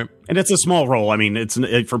 All right. And it's a small role. I mean, it's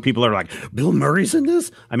for people that are like, Bill Murray's in this?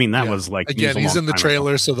 I mean, that was like... Again, he's in the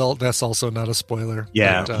trailer, so that's also not a spoiler.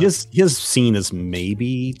 Yeah. But, his scene is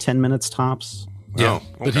maybe 10 minutes tops. Yeah.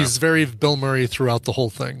 But he's very Bill Murray throughout the whole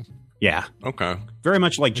thing. Yeah. Okay. Very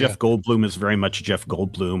much like Jeff Goldblum is very much Jeff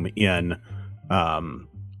Goldblum in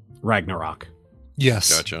Ragnarok.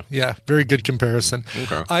 Yes. Gotcha. Yeah. Very good comparison.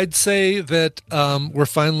 Okay. I'd say that we're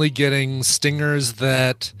finally getting stingers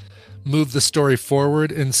that move the story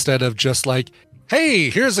forward instead of just like, hey,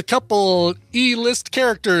 here's a couple E-list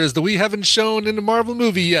characters that we haven't shown in a Marvel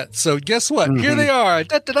movie yet. So guess what? Here they are.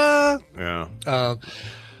 Da-da-da. Yeah.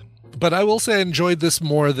 But I will say I enjoyed this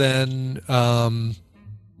more than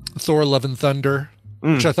Thor: Love and Thunder,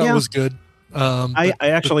 which I thought was good. I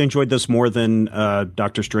actually enjoyed this more than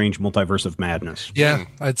Doctor Strange Multiverse of Madness. Yeah,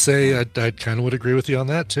 I'd say I kind of would agree with you on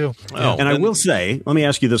that too. Oh, and I will say, let me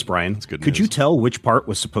ask you this, Brian. Could you tell which part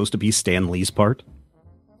was supposed to be Stan Lee's part?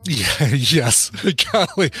 Yeah, yes.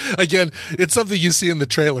 Golly. Again, it's something you see in the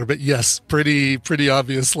trailer, but yes, pretty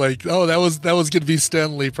obvious. Like, oh, that was going to be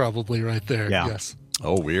Stan Lee probably right there. Yeah. Yes.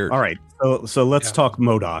 Oh, weird. All right, so let's talk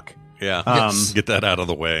MODOK. Yeah, get that out of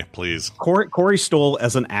the way, please. Corey Stoll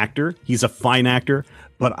as an actor, he's a fine actor,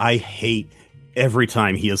 but I hate every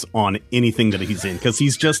time he is on anything that he's in because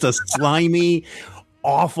he's just a slimy,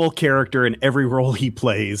 awful character in every role he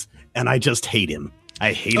plays, and I just hate him.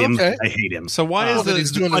 I hate him. I hate him. So why is it?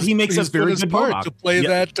 He's doing but he makes a very good part to play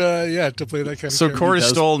that. To play that kind of. So character. Corey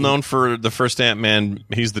Stoll, known for the first Ant-Man,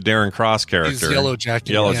 he's the Darren Cross character. He's Yellow Jacket.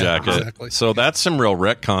 Yellow Yeah, Jacket. exactly. So that's some real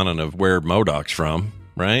retconning of where MODOK's from,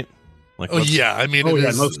 right? Like, I mean,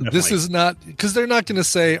 this is not because they're not going to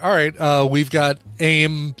say, all right, we've got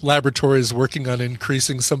AIM Laboratories working on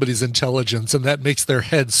increasing somebody's intelligence, and that makes their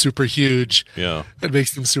head super huge. Yeah, it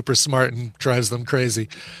makes them super smart and drives them crazy.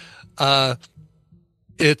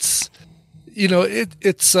 It's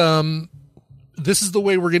this is the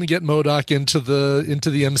way we're going to get MODOK into the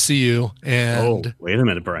MCU. And wait a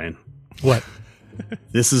minute, Brian. What?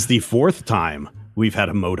 This is the fourth time we've had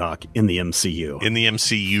a MODOK in the MCU. In the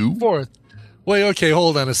MCU? Fourth. Wait, okay,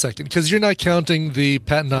 hold on a second, because you're not counting the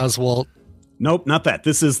Patton Oswalt. Nope, not that.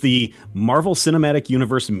 This is the Marvel Cinematic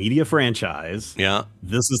Universe media franchise. Yeah.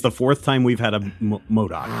 This is the fourth time we've had a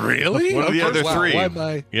MODOK. Really? What are the other three? Why am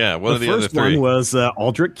I? Yeah, what are the other three? The first one was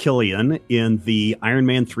Aldrich Killian in the Iron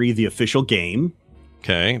Man 3 The Official Game.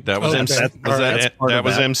 Okay, that was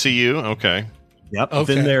MCU. Okay. Yep.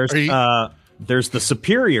 Okay. Then there's the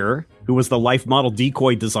Superior, who was the life model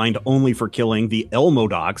decoy designed only for killing the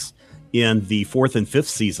L-MODOKs in the 4th and 5th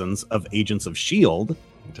seasons of Agents of S.H.I.E.L.D.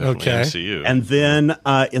 Okay. MCU. And then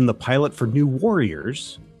in the pilot for New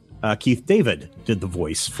Warriors, Keith David did the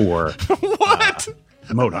voice for what?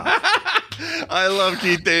 MODOK. I love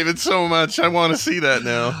Keith David so much. I want to see that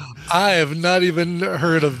now. I have not even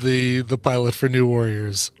heard of the pilot for New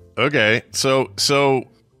Warriors. Okay, so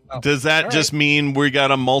does that just mean we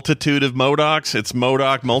got a multitude of MODOKs? It's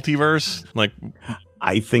MODOK multiverse? Like,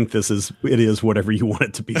 I think it is whatever you want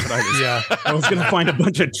it to be. But I was going to find a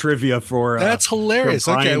bunch of trivia for that's hilarious.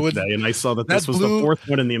 Okay, today, and I saw that this was the fourth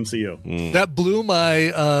one in the MCU. That blew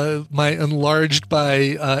my my enlarged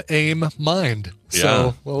by AIM mind.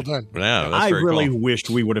 So well done. Yeah, that's I very really cool. wished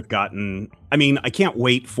we would have gotten. I mean, I can't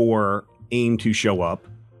wait for AIM to show up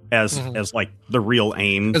as like the real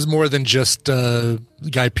AIM, as more than just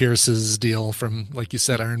Guy Pearce's deal from, like you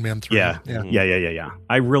said, Iron Man 3. Yeah.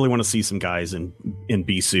 I really want to see some guys in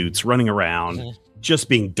B suits running around, just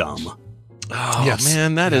being dumb. Oh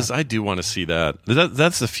man, that is. I do want to see that.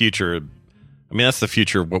 That's the future. I mean, that's the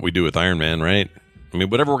future of what we do with Iron Man, right? I mean,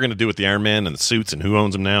 whatever we're going to do with the Iron Man and the suits and who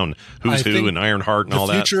owns them now and who's who and Ironheart and all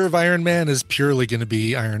that. The future of Iron Man is purely going to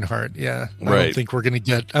be Ironheart. Yeah, I don't think we're going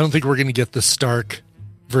to get the Stark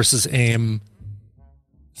versus AIM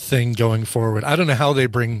thing going forward. I don't know how they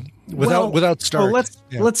bring without Stark. Well,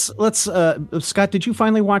 let's Scott, did you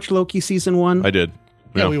finally watch Loki season 1? I did.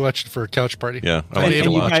 Yeah, we watched it for a couch party. Yeah, I liked it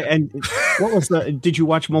a lot. And what was did you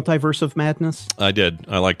watch Multiverse of Madness? I did.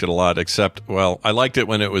 I liked it a lot, except, I liked it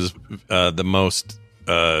when it was the most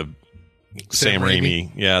Sam Raimi.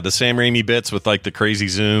 Yeah, the Sam Raimi bits with like the crazy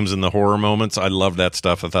zooms and the horror moments. I loved that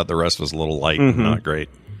stuff. I thought the rest was a little light and not great.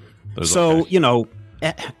 So,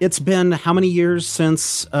 it's been how many years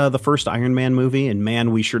since the first Iron Man movie? And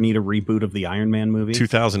man, we sure need a reboot of the Iron Man movie.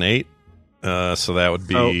 2008. So that would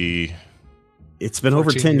be... It's been over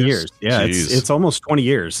 10 years. Yeah, it's almost 20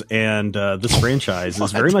 years. And this franchise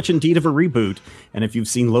is very much in need of a reboot. And if you've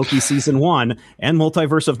seen Loki season 1 and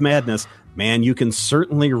Multiverse of Madness, man, you can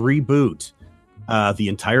certainly reboot the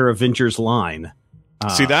entire Avengers line.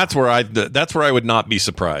 See, that's where I would not be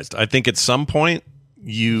surprised. I think at some point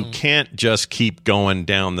you can't just keep going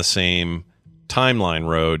down the same timeline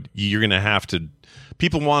road. You're going to have to.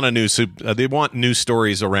 People want they want new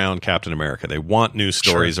stories around Captain America. They want new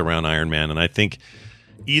stories around Iron Man. And I think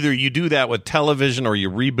either you do that with television or you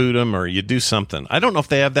reboot them or you do something. I don't know if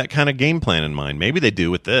they have that kind of game plan in mind. Maybe they do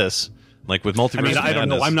with this, like with Multiverse. I don't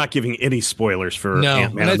know. I'm not giving any spoilers for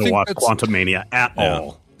Ant-Man and the Wasp: Quantumania at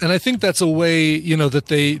all. And I think that's a way,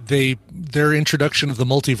 that their introduction of the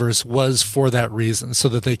multiverse was for that reason, so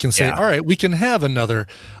that they can say, all right, we can have another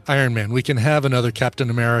Iron Man, we can have another Captain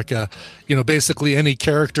America, basically any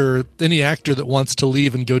character, any actor that wants to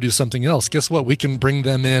leave and go do something else. Guess what? We can bring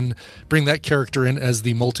that character in as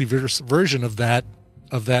the multiverse version of that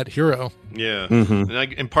hero. Yeah.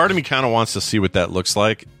 And part of me kind of wants to see what that looks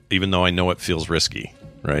like. even though I know it feels risky.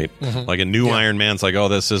 Right, Mhm. like a new Iron Man's like, oh,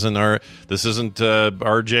 this isn't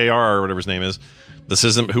RJR or whatever his name is. This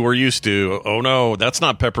isn't who we're used to. Oh no, that's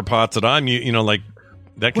not Pepper Potts that I'm. Like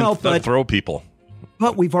that can throw people.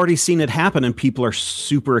 But we've already seen it happen, and people are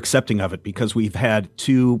super accepting of it because we've had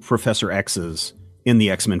 2 Professor X's in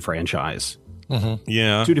the X-Men franchise. Mm-hmm.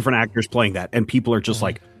 Yeah, 2 different actors playing that, and people are just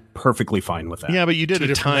like perfectly fine with that. Yeah, but you did 2 a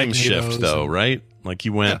different time shift though, right? Like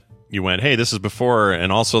you went. You went, hey, this is before,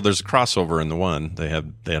 and also there's a crossover in the one. They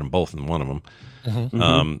had them both in one of them.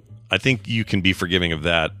 Mhm. I think you can be forgiving of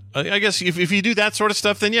that. I guess if you do that sort of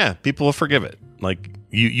stuff, then yeah, people will forgive it. Like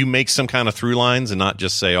you make some kind of through lines and not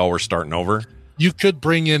just say, oh, we're starting over. You could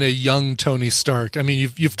bring in a young Tony Stark. I mean,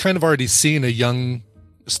 you've kind of already seen a young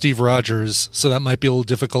Steve Rogers, so that might be a little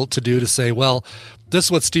difficult to do, to say, well, this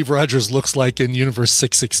is what Steve Rogers looks like in Universe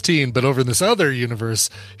 616, but over in this other universe,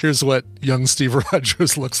 here's what young Steve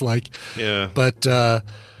Rogers looks like. Yeah. But, you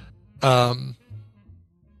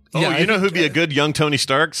know who'd be a good young Tony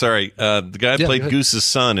Stark? Sorry, the guy who played Goose's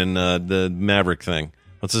son in the Maverick thing.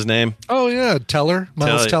 What's his name? Oh yeah,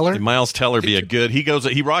 Miles Teller. Miles Teller be a good.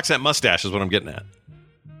 He rocks that mustache is what I'm getting at.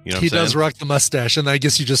 You know he does rock the mustache, and I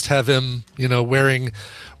guess you just have him,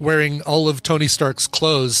 wearing all of Tony Stark's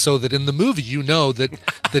clothes, so that in the movie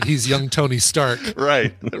that he's young Tony Stark.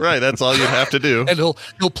 Right. That's all you'd have to do. And he'll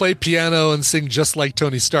play piano and sing just like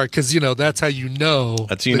Tony Stark, because that's how you know.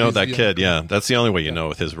 That's how you know that kid. Yeah, that's the only way you know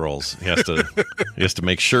with his roles. He has to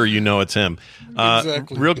make sure it's him.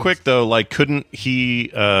 Exactly. Real quick though, like, couldn't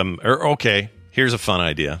he? Okay, here's a fun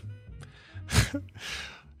idea.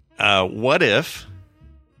 What if?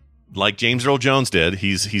 Like James Earl Jones did,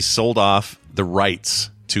 he's sold off the rights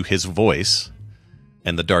to his voice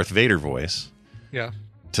and the Darth Vader voice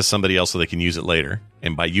to somebody else so they can use it later.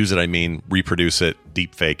 And by use it, I mean reproduce it,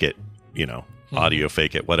 deep fake it, audio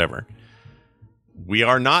fake it, whatever. We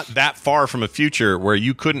are not that far from a future where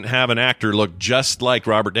you couldn't have an actor look just like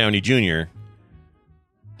Robert Downey Jr.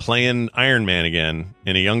 playing Iron Man again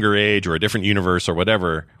in a younger age or a different universe or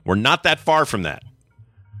whatever. We're not that far from that.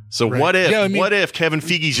 So what if Kevin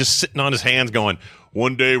Feige's just sitting on his hands going,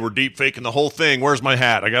 one day we're deep faking the whole thing. Where's my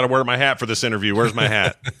hat? I got to wear my hat for this interview. Where's my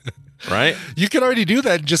hat? Right? You could already do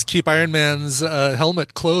that and just keep Iron Man's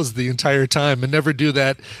helmet closed the entire time and never do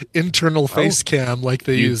that internal face cam like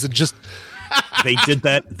they use. And just They did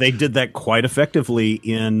that quite effectively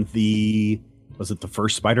in was it the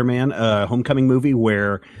first Spider-Man Homecoming movie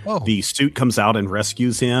where the suit comes out and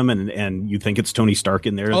rescues him and you think it's Tony Stark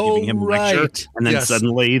in there giving him a lecture, and then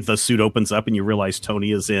suddenly the suit opens up and you realize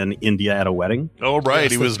Tony is in India at a wedding. Oh, right.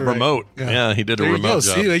 He was remote. Yeah, he did a remote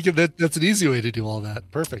job. See, that's an easy way to do all that.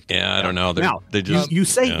 Perfect. Yeah, I don't know.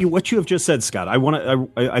 What you have just said, Scott.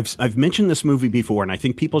 I've mentioned this movie before, and I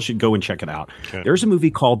think people should go and check it out. Okay. There's a movie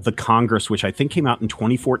called The Congress, which I think came out in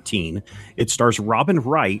 2014. It stars Robin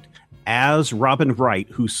Wright as Robin Wright,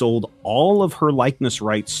 who sold all of her likeness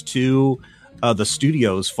rights to the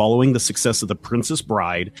studios following the success of The Princess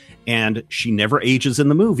Bride, and she never ages in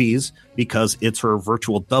the movies because it's her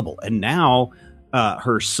virtual double. And now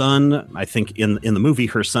her son, I think in the movie,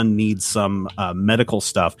 her son needs some medical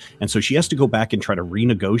stuff, and so she has to go back and try to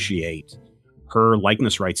renegotiate her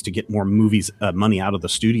likeness rights to get more money out of the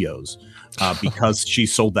studios because she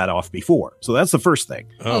sold that off before. So that's the first thing.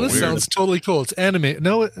 Oh, this sounds totally cool. It's animated.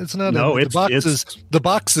 No, it's not. No, the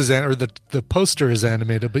box is or the poster is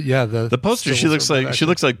animated. But yeah, the poster she looks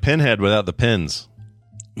like Pinhead without the pins.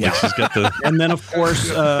 Yeah, she's got the. And then of course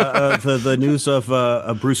the news of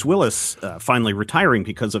Bruce Willis finally retiring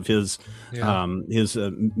because of his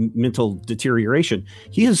mental deterioration.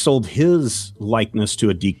 He has sold his likeness to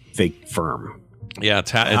a deepfake firm. Yeah,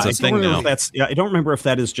 it's a thing now. I don't remember if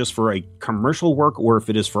that is just for a commercial work or if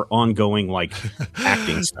it is for ongoing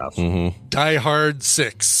acting stuff. Mm-hmm. Die Hard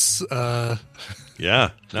 6. Yeah,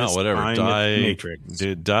 no, whatever.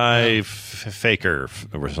 Faker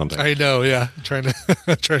or something. I know. Yeah, trying to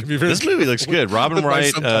be very. This movie looks good. Robin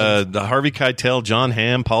Wright, the Harvey Keitel, John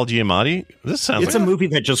Hamm, Paul Giamatti. It's a movie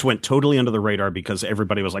that just went totally under the radar because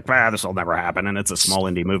everybody was like, this will never happen, and it's a small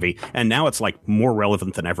indie movie. And now it's more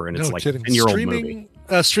relevant than ever, and it's a 10-year-old movie.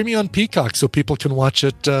 Streaming on Peacock, so people can watch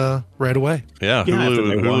it right away. Yeah,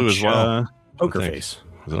 Hulu as well. Poker Face.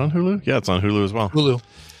 Is it on Hulu? Yeah, it's on Hulu as well. Hulu.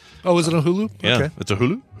 Oh, is it on Hulu? Yeah, okay. It's a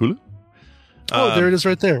Hulu. Oh, there it is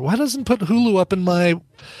right there. Why doesn't put Hulu up in my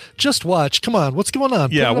Just Watch? Come on, what's going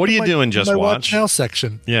on? Yeah, what are you doing, Just Watch? Now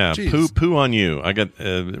section. Yeah, poo on you. I got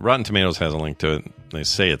Rotten Tomatoes has a link to it. They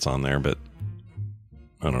say it's on there, but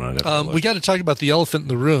I don't know. We got to talk about the elephant in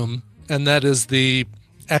the room, and that is the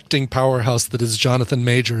acting powerhouse that is Jonathan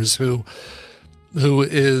Majors, who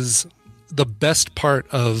is the best part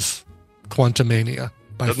of Quantumania.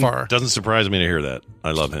 by far. Doesn't surprise me to hear that.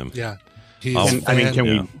 I love him. Yeah.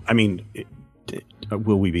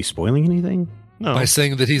 Will we be spoiling anything? No. By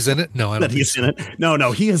saying that he's in it? No, I don't that he's in it.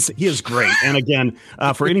 No, he is great. And again,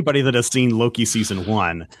 for anybody that has seen Loki season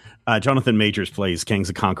 1, Jonathan Majors plays Kang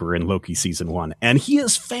the Conqueror in Loki season 1, and he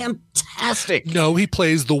is fantastic. No, he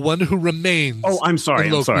plays the one who remains. Oh, I'm sorry.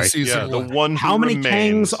 Yeah, the one who How many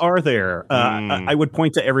remains. Kangs are there? I would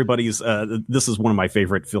point to everybody's. This is one of my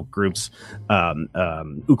favorite film groups,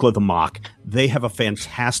 Ookla the Mock. They have a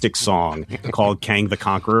fantastic song called Kang the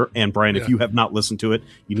Conqueror. And Brian, if you have not listened to it,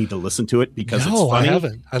 you need to listen to it because it's funny. I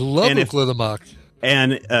haven't. I love Ookla the Mock.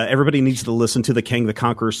 And everybody needs to listen to the Kang the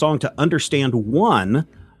Conqueror song to understand one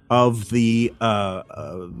of the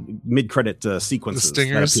mid-credit sequences. The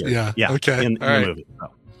stingers? Yeah. Okay. In the movie.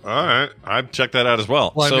 So. All right, I've checked that out as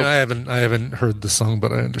well. Well, I haven't heard the song,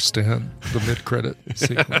 but I understand the mid-credit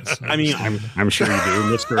sequence. I mean, I'm sure you do,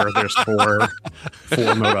 Mister. There's four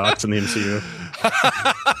Modocs in the MCU.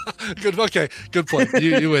 Good. Okay. Good point.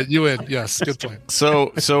 You win. Yes. Good point.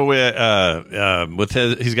 So with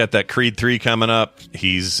he's got that Creed 3 coming up.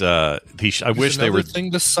 I wish they were thing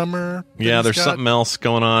this summer. Yeah, there's something else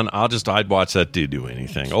going on. I'd watch that dude do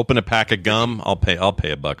anything. Open a pack of gum. I'll pay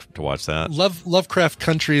 $1 to watch that. Lovecraft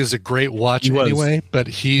Country is a great watch anyway, but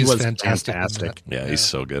he's fantastic. Yeah, he's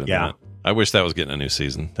so good. That. I wish that was getting a new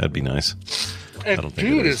season. That'd be nice. And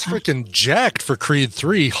dude is freaking jacked for Creed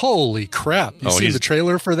 3. Holy crap. You see the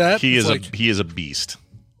trailer for that? He is a beast.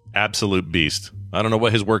 Absolute beast. I don't know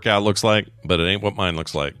what his workout looks like, but it ain't what mine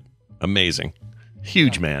looks like. Amazing.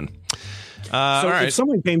 Huge man. If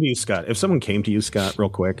someone came to you, Scott, real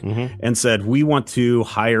quick, and said, we want to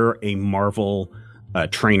hire a Marvel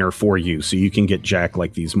trainer for you so you can get jacked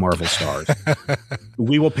like these Marvel stars.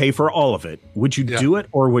 We will pay for all of it. Would you do it,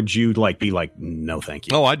 or would you be like, no, thank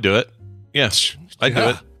you? Oh, I'd do it. Yes, I'd do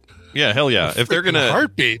it. Yeah, hell yeah. If they're gonna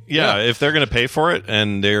heartbeat, if they're gonna pay for it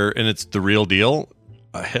and it's the real deal,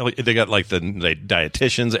 hell, they got like the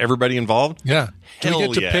dietitians, everybody involved. Yeah, do we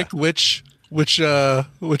get to pick which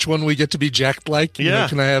one we get to be jacked like?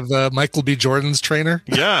 Can I have Michael B. Jordan's trainer?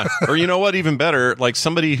 Yeah, or you know what? Even better, like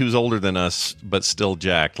somebody who's older than us but still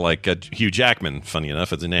jacked, like Hugh Jackman. Funny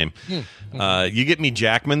enough, it's a name. You get me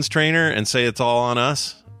Jackman's trainer and say it's all on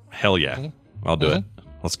us. Hell yeah, I'll do it.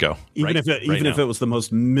 Let's go. Even if it was the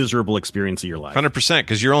most miserable experience of your life. 100%,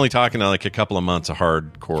 because you're only talking like a couple of months of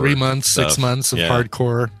hardcore. 3 months, stuff. 6 months of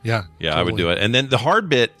hardcore. Yeah. Yeah, totally. I would do it. And then the hard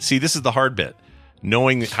bit, this is the hard bit.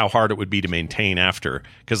 Knowing how hard it would be to maintain after.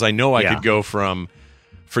 Because I know I could go from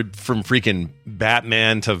freaking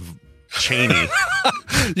Batman to Cheney.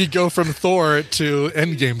 You go from Thor to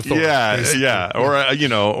Endgame Thor. Yeah, basically. yeah.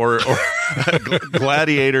 Or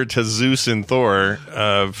Gladiator to Zeus and Thor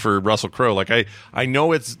for Russell Crowe. Like I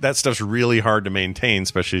know that stuff's really hard to maintain,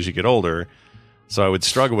 especially as you get older. So I would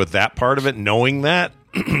struggle with that part of it, knowing that,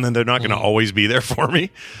 and they're not going to always be there for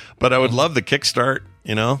me. But I would love the kickstart,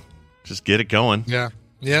 just get it going. Yeah.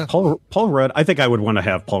 Yeah. Paul Rudd, I think I would want to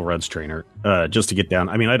have Paul Rudd's trainer just to get down.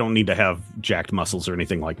 I mean, I don't need to have jacked muscles or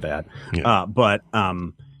anything like that. Yeah. But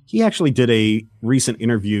he actually did a recent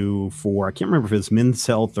interview for, I can't remember if it's Men's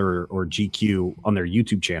Health or GQ on their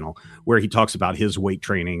YouTube channel, where he talks about his weight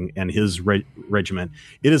training and his regimen.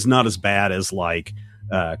 It is not as bad as like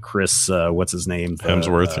Chris, what's his name?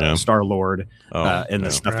 Hemsworth, Star-Lord, and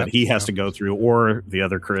the stuff that he has to go through, or the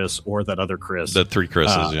other Chris, or that other Chris. The 3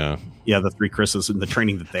 Chris's, Yeah, the 3 Chris's, and the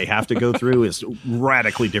training that they have to go through is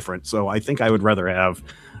radically different. So I think I would rather have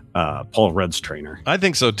Paul Rudd's trainer. I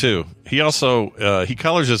think so too. He also he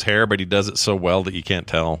colors his hair, but he does it so well that you can't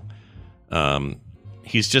tell.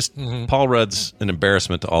 He's just Paul Rudd's an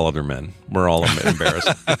embarrassment to all other men. We're all embarrassed.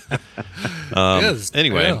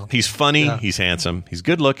 Anyway, he's funny. Yeah. He's handsome. He's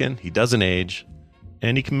good looking. He doesn't age,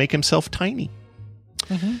 and he can make himself tiny.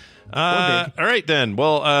 All right then.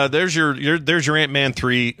 Well, there's your Ant-Man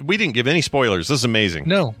 3. We didn't give any spoilers. This is amazing.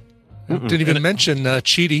 No. Didn't even mention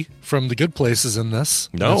Chidi from The Good Place is in this.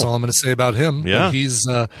 No. That's all I'm going to say about him. Yeah.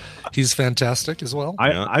 But he's fantastic as well.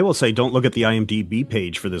 I will say, don't look at the IMDb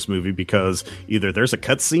page for this movie, because either there's a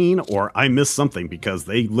cutscene or I missed something, because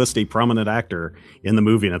they list a prominent actor in the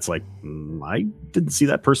movie, and it's like, I didn't see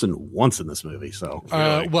that person once in this movie. So,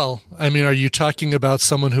 well, I mean, are you talking about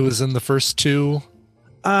someone who was in the first two?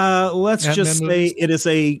 Let's just say it is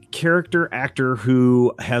a character actor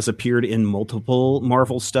who has appeared in multiple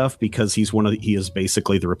Marvel stuff, because he is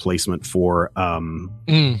basically the replacement for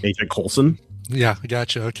Agent Coulson. Yeah,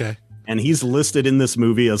 gotcha. Okay. And he's listed in this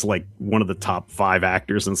movie as like one of the top 5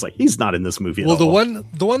 actors, and it's like, he's not in this movie at all.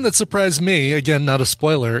 The one that surprised me, again, not a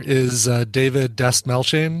spoiler, is David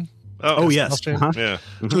Dastmalchian. Oh yes, yeah.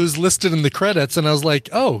 Who's listed in the credits, and I was like,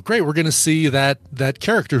 oh, great, we're going to see that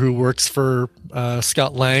character who works for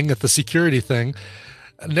Scott Lang at the security thing.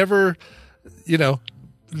 Never,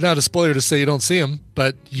 not a spoiler to say you don't see him,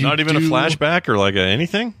 but not even a flashback or like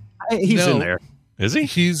anything. He's in there. Is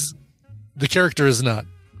he? The character is not.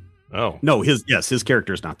 Oh no, his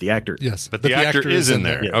character is not the actor. Yes, but the actor is in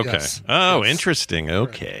there. Yeah. Okay. Yes. Oh, yes. Interesting.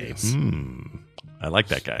 Okay. Yes. I like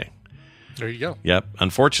that guy. There you go. Yep.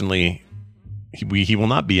 Unfortunately, he will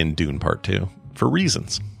not be in Dune Part 2 for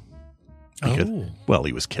reasons. Because, well,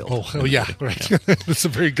 he was killed. Oh yeah, right. Yeah. That's a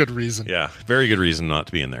very good reason. Yeah, very good reason not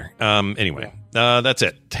to be in there. Anyway, that's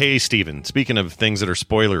it. Hey, Steven, speaking of things that are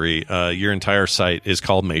spoilery, your entire site is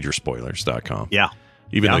called majorspoilers.com. Yeah.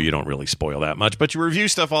 Even though you don't really spoil that much, but you review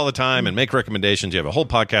stuff all the time and make recommendations. You have a whole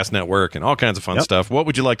podcast network and all kinds of fun stuff. What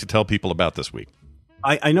would you like to tell people about this week?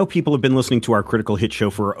 I know people have been listening to our Critical Hit show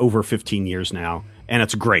for over 15 years now, and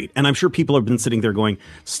it's great. And I'm sure people have been sitting there going,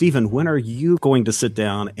 Stephen, when are you going to sit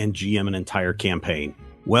down and GM an entire campaign?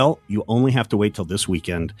 Well, you only have to wait till this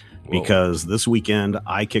weekend, because this weekend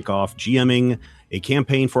I kick off GMing a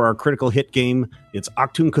campaign for our Critical Hit game. It's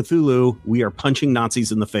Achtung Cthulhu. We are punching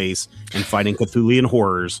Nazis in the face and fighting Cthulian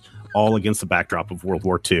horrors, all against the backdrop of World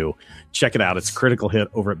War II. Check it out. It's Critical Hit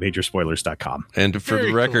over at majorspoilers.com. And for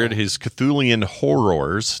the record, his Cthulian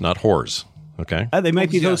horrors, not whores. Okay. They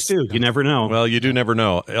might be those too. You never know. Well, you do never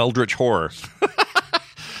know. Eldritch horror.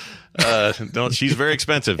 She's very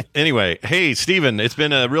expensive. Anyway, hey, Steven, it's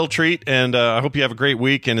been a real treat, and I hope you have a great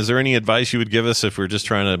week. And is there any advice you would give us if we're just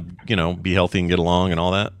trying to, be healthy and get along and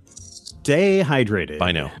all that? Stay hydrated.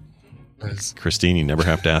 Bye now. Christine, you never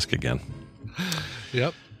have to ask again.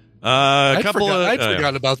 Yep. I'd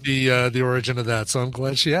forgotten about the origin of that, so I'm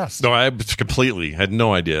glad she asked. No, I completely had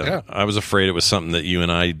no idea. Yeah. I was afraid it was something that you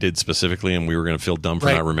and I did specifically, and we were going to feel dumb for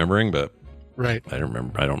not remembering. But I don't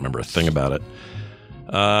remember a thing about it.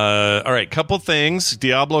 All right, couple things.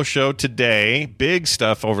 Diablo show today. Big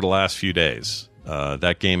stuff over the last few days.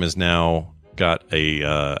 That game has now got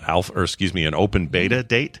an open beta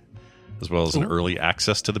date, as well as an early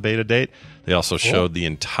access to the beta date. They also showed the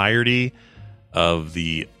entirety of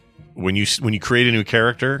the when you create a new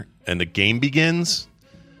character and the game begins.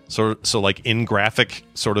 So like in graphic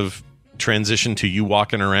sort of transition to you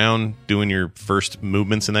walking around doing your first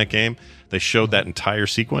movements in that game. They showed that entire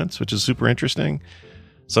sequence, which is super interesting.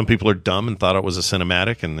 Some people are dumb and thought it was a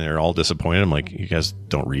cinematic, and they're all disappointed. I'm like, you guys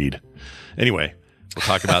don't read. Anyway, we'll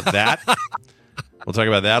talk about that. We'll talk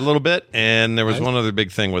about that a little bit. And there was one other big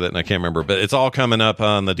thing with it, and I can't remember. But it's all coming up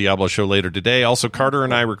on the Diablo show later today. Also, Carter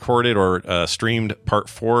and I recorded or streamed part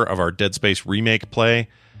 4 of our Dead Space remake play.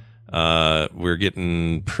 We're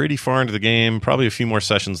getting pretty far into the game. Probably a few more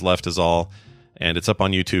sessions left is all. And it's up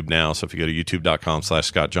on YouTube now. So if you go to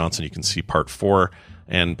youtube.com/Scott Johnson, you can see part 4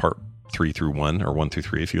 and part 3 through 1, or 1 through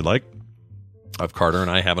 3 if you like, of Carter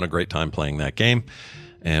and I having a great time playing that game.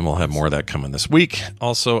 And we'll have more of that coming this week.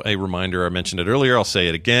 Also, a reminder, I mentioned it earlier, I'll say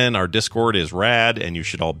it again, our Discord is rad, and you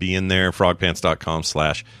should all be in there,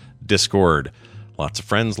 frogpants.com/Discord. Lots of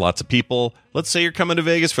friends, lots of people. Let's say you're coming to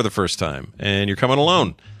Vegas for the first time, and you're coming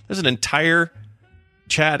alone. There's an entire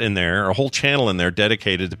chat in there, a whole channel in there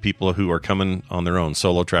dedicated to people who are coming on their own,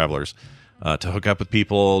 solo travelers. To hook up with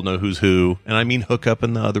people, know who's who, and I mean hook up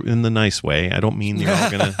in the nice way. I don't mean you're all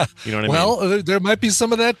gonna, you know what I mean? Well, there might be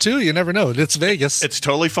some of that too. You never know. It's Vegas. It's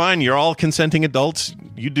totally fine. You're all consenting adults.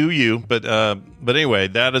 You do you. But anyway,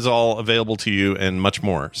 that is all available to you and much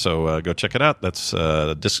more. So go check it out. That's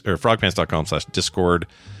frogpants.com/Discord.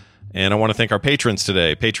 And I want to thank our patrons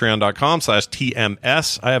today.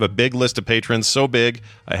 Patreon.com/TMS. I have a big list of patrons, so big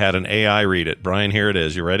I had an AI read it. Brian, here it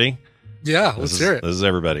is. You ready? Yeah, let's hear it. This is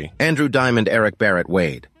everybody. Andrew Diamond, Eric Barrett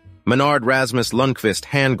Wade. Menard Rasmus Lundqvist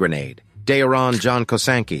Hand Grenade. Dayaron John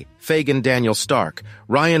Kosanke. Fagan Daniel Stark.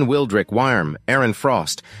 Ryan Wildrick Wyarm. Aaron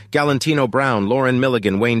Frost. Galantino Brown. Lauren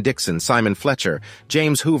Milligan. Wayne Dixon. Simon Fletcher.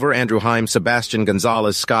 James Hoover. Andrew Heim. Sebastian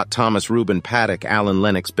Gonzalez. Scott Thomas. Ruben Paddock. Alan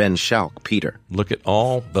Lennox. Ben Schalk. Peter. Look at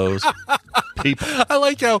all those people. I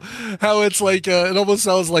like how it's like it almost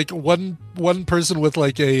sounds like one person with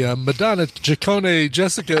like a Madonna, Jacone,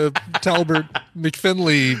 Jessica, Talbert,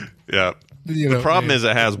 McFinley. Yeah. The problem is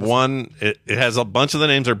it has one. It has a bunch of the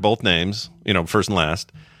names are both names, first and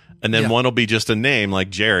last, and then one will be just a name like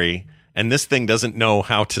Jerry, And this thing doesn't know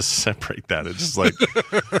how to separate that. It just like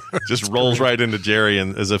just rolls right into Jerry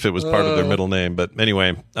and as if it was part of their middle name. But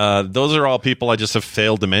anyway, those are all people I just have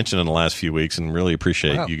failed to mention in the last few weeks, and really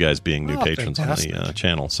appreciate you guys being new patrons on the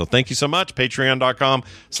channel. So thank you so much.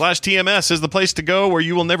 Patreon.com/TMS is the place to go, where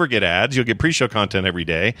you will never get ads. You'll get pre-show content every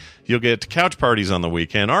day. You'll get couch parties on the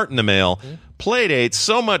weekend, art in the mail, play dates,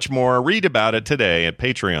 so much more. Read about it today at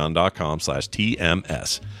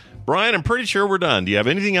patreon.com/TMS. Brian, I'm pretty sure we're done. Do you have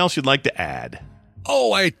anything else you'd like to add?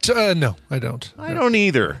 Oh, no, I don't. I don't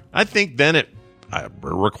either. I think then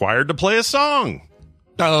we're required to play a song.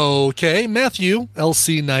 Okay, Matthew,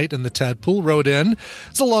 LC Knight and the Tadpool wrote in.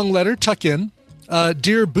 It's a long letter, tuck in.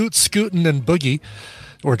 Dear Boot, Scootin' and Boogie,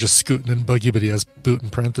 or just Scootin' and Boogie, but he has boot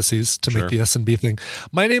in parentheses to make the S&B thing.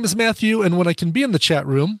 My name is Matthew, and when I can be in the chat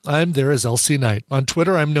room, I'm there as LC Knight. On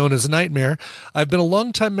Twitter, I'm known as Nightmare. I've been a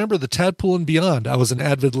longtime member of the Tadpool and Beyond. I was an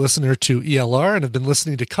avid listener to ELR and have been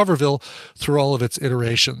listening to Coverville through all of its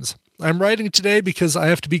iterations. I'm writing today because I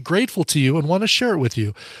have to be grateful to you and want to share it with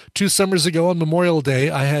you. 2 summers ago on Memorial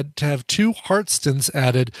Day, I had to have 2 heart stents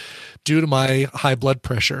added due to my high blood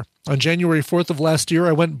pressure. On January 4th of last year,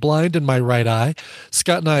 I went blind in my right eye.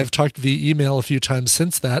 Scott and I have talked via email a few times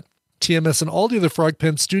since that. TMS and all the other Frog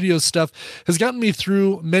Pen Studios stuff has gotten me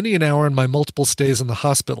through many an hour in my multiple stays in the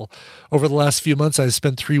hospital. Over the last few months, I've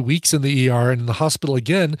spent 3 weeks in the ER and in the hospital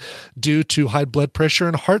again due to high blood pressure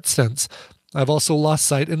and heart stents. I've also lost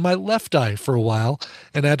sight in my left eye for a while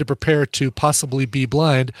and had to prepare to possibly be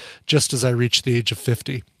blind just as I reached the age of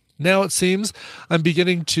 50. Now it seems I'm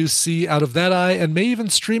beginning to see out of that eye and may even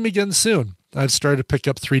stream again soon. I've started to pick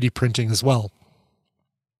up 3D printing as well.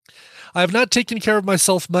 I have not taken care of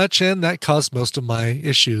myself much, and that caused most of my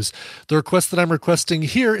issues. The request that I'm requesting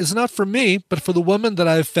here is not for me, but for the woman that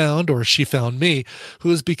I've found, or she found me, who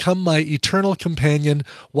has become my eternal companion,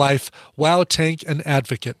 wife, wow tank, and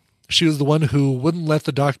advocate. She was the one who wouldn't let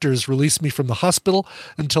the doctors release me from the hospital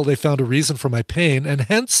until they found a reason for my pain, and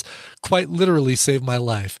hence quite literally saved my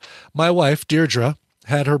life. My wife, Deirdre,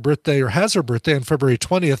 has her birthday on February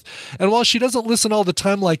 20th, and while she doesn't listen all the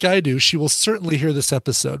time like I do, she will certainly hear this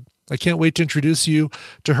episode. I can't wait to introduce you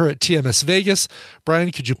to her at TMS Vegas.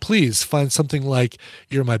 Brian, could you please find something like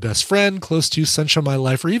You're My Best Friend, Close to You, Sunshine of My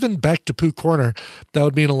Life, or even Back to Pooh Corner? That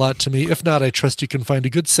would mean a lot to me. If not, I trust you can find a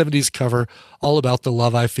good 70s cover all about the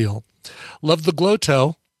love I feel. Love the Glow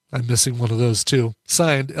Toe. I'm missing one of those too.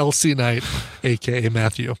 Signed, LC Knight, a.k.a.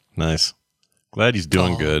 Matthew. Nice. Glad he's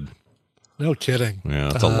doing good. No kidding. Yeah,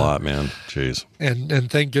 that's a lot, man. Jeez. And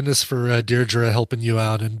thank goodness for Deirdre helping you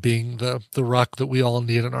out and being the rock that we all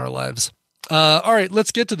need in our lives. All right,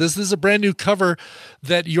 let's get to this. This is a brand new cover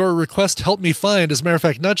that your request helped me find. As a matter of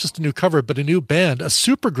fact, not just a new cover, but a new band, a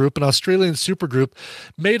supergroup, an Australian supergroup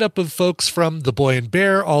made up of folks from The Boy and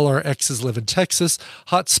Bear, All Our Exes Live in Texas,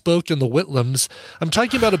 Hot Spoke, and the Whitlams. I'm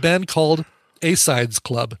talking about a band called A-Sides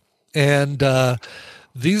Club. And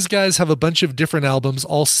these guys have a bunch of different albums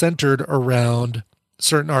all centered around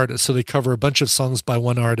certain artists. So they cover a bunch of songs by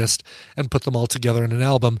one artist and put them all together in an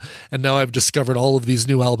album. And now I've discovered all of these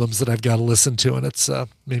new albums that I've got to listen to, and it's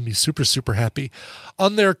made me super, super happy.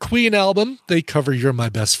 On their Queen album, they cover You're My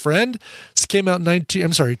Best Friend. This came out in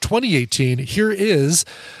 2018. Here is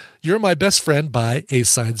You're My Best Friend by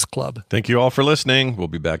A-Sides Club. Thank you all for listening. We'll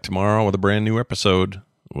be back tomorrow with a brand new episode.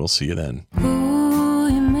 We'll see you then.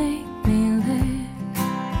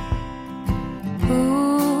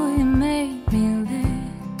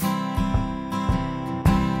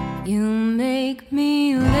 Make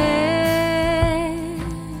me live.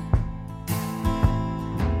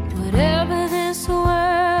 Whatever this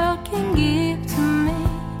world can give to me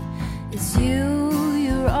is you,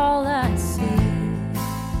 you're all I see.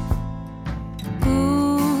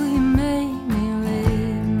 Ooh, you make me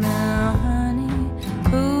live now, honey.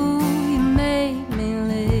 Ooh, you make me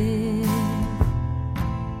live.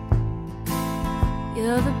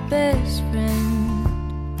 You're the best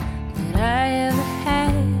friend that I ever had.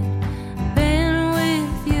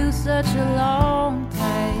 Such a long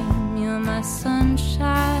time, you're my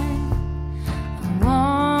sunshine. I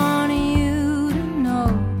want you to know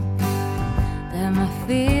that my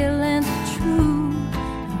feelings are true. I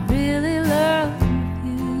really love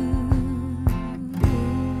you.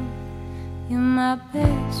 You're my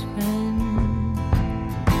best friend.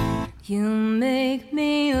 You make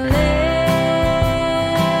me live.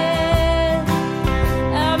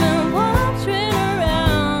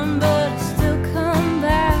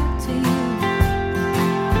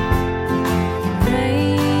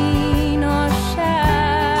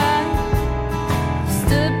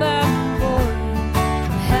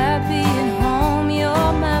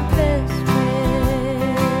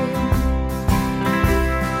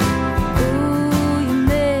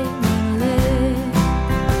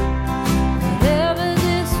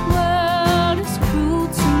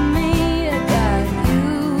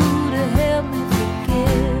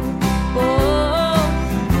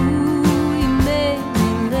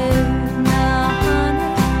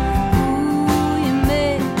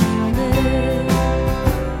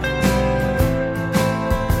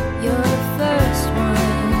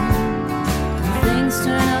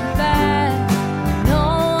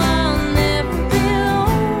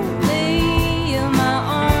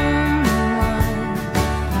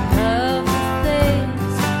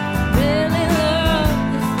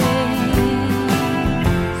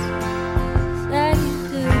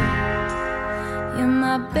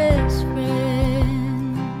 best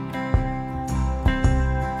friend.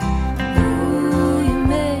 Ooh, you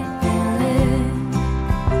make me live.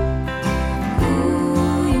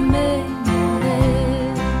 Ooh, you make me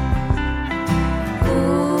live.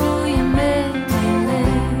 Ooh, you make me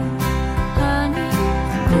live, honey.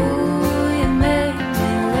 Ooh, you make me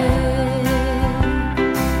live.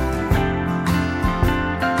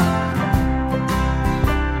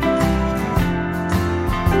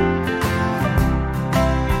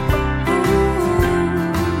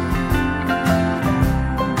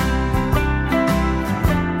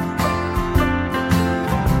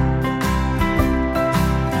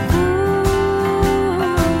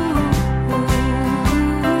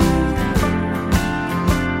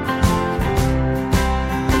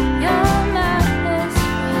 You're my best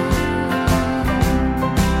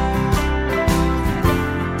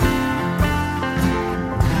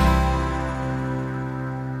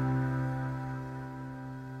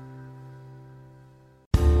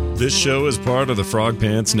This show is part of the Frog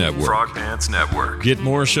Pants Network. Frog Pants Network. Get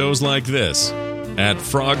more shows like this at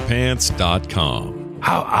frogpants.com.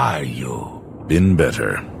 How are you? Been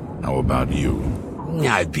better. How about you?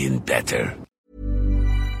 I've been better.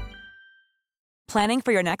 Planning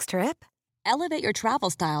for your next trip? Elevate your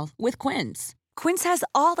travel style with Quince. Quince has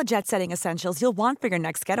all the jet-setting essentials you'll want for your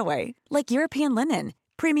next getaway, like European linen,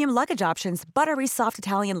 premium luggage options, buttery soft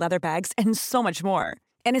Italian leather bags, and so much more.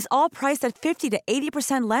 And is all priced at 50 to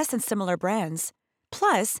 80% less than similar brands.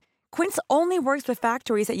 Plus, Quince only works with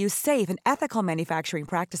factories that use safe and ethical manufacturing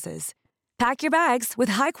practices. Pack your bags with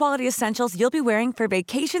high-quality essentials you'll be wearing for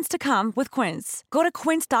vacations to come with Quince. Go to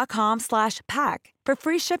quince.com/pack for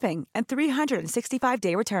free shipping and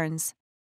 365-day returns.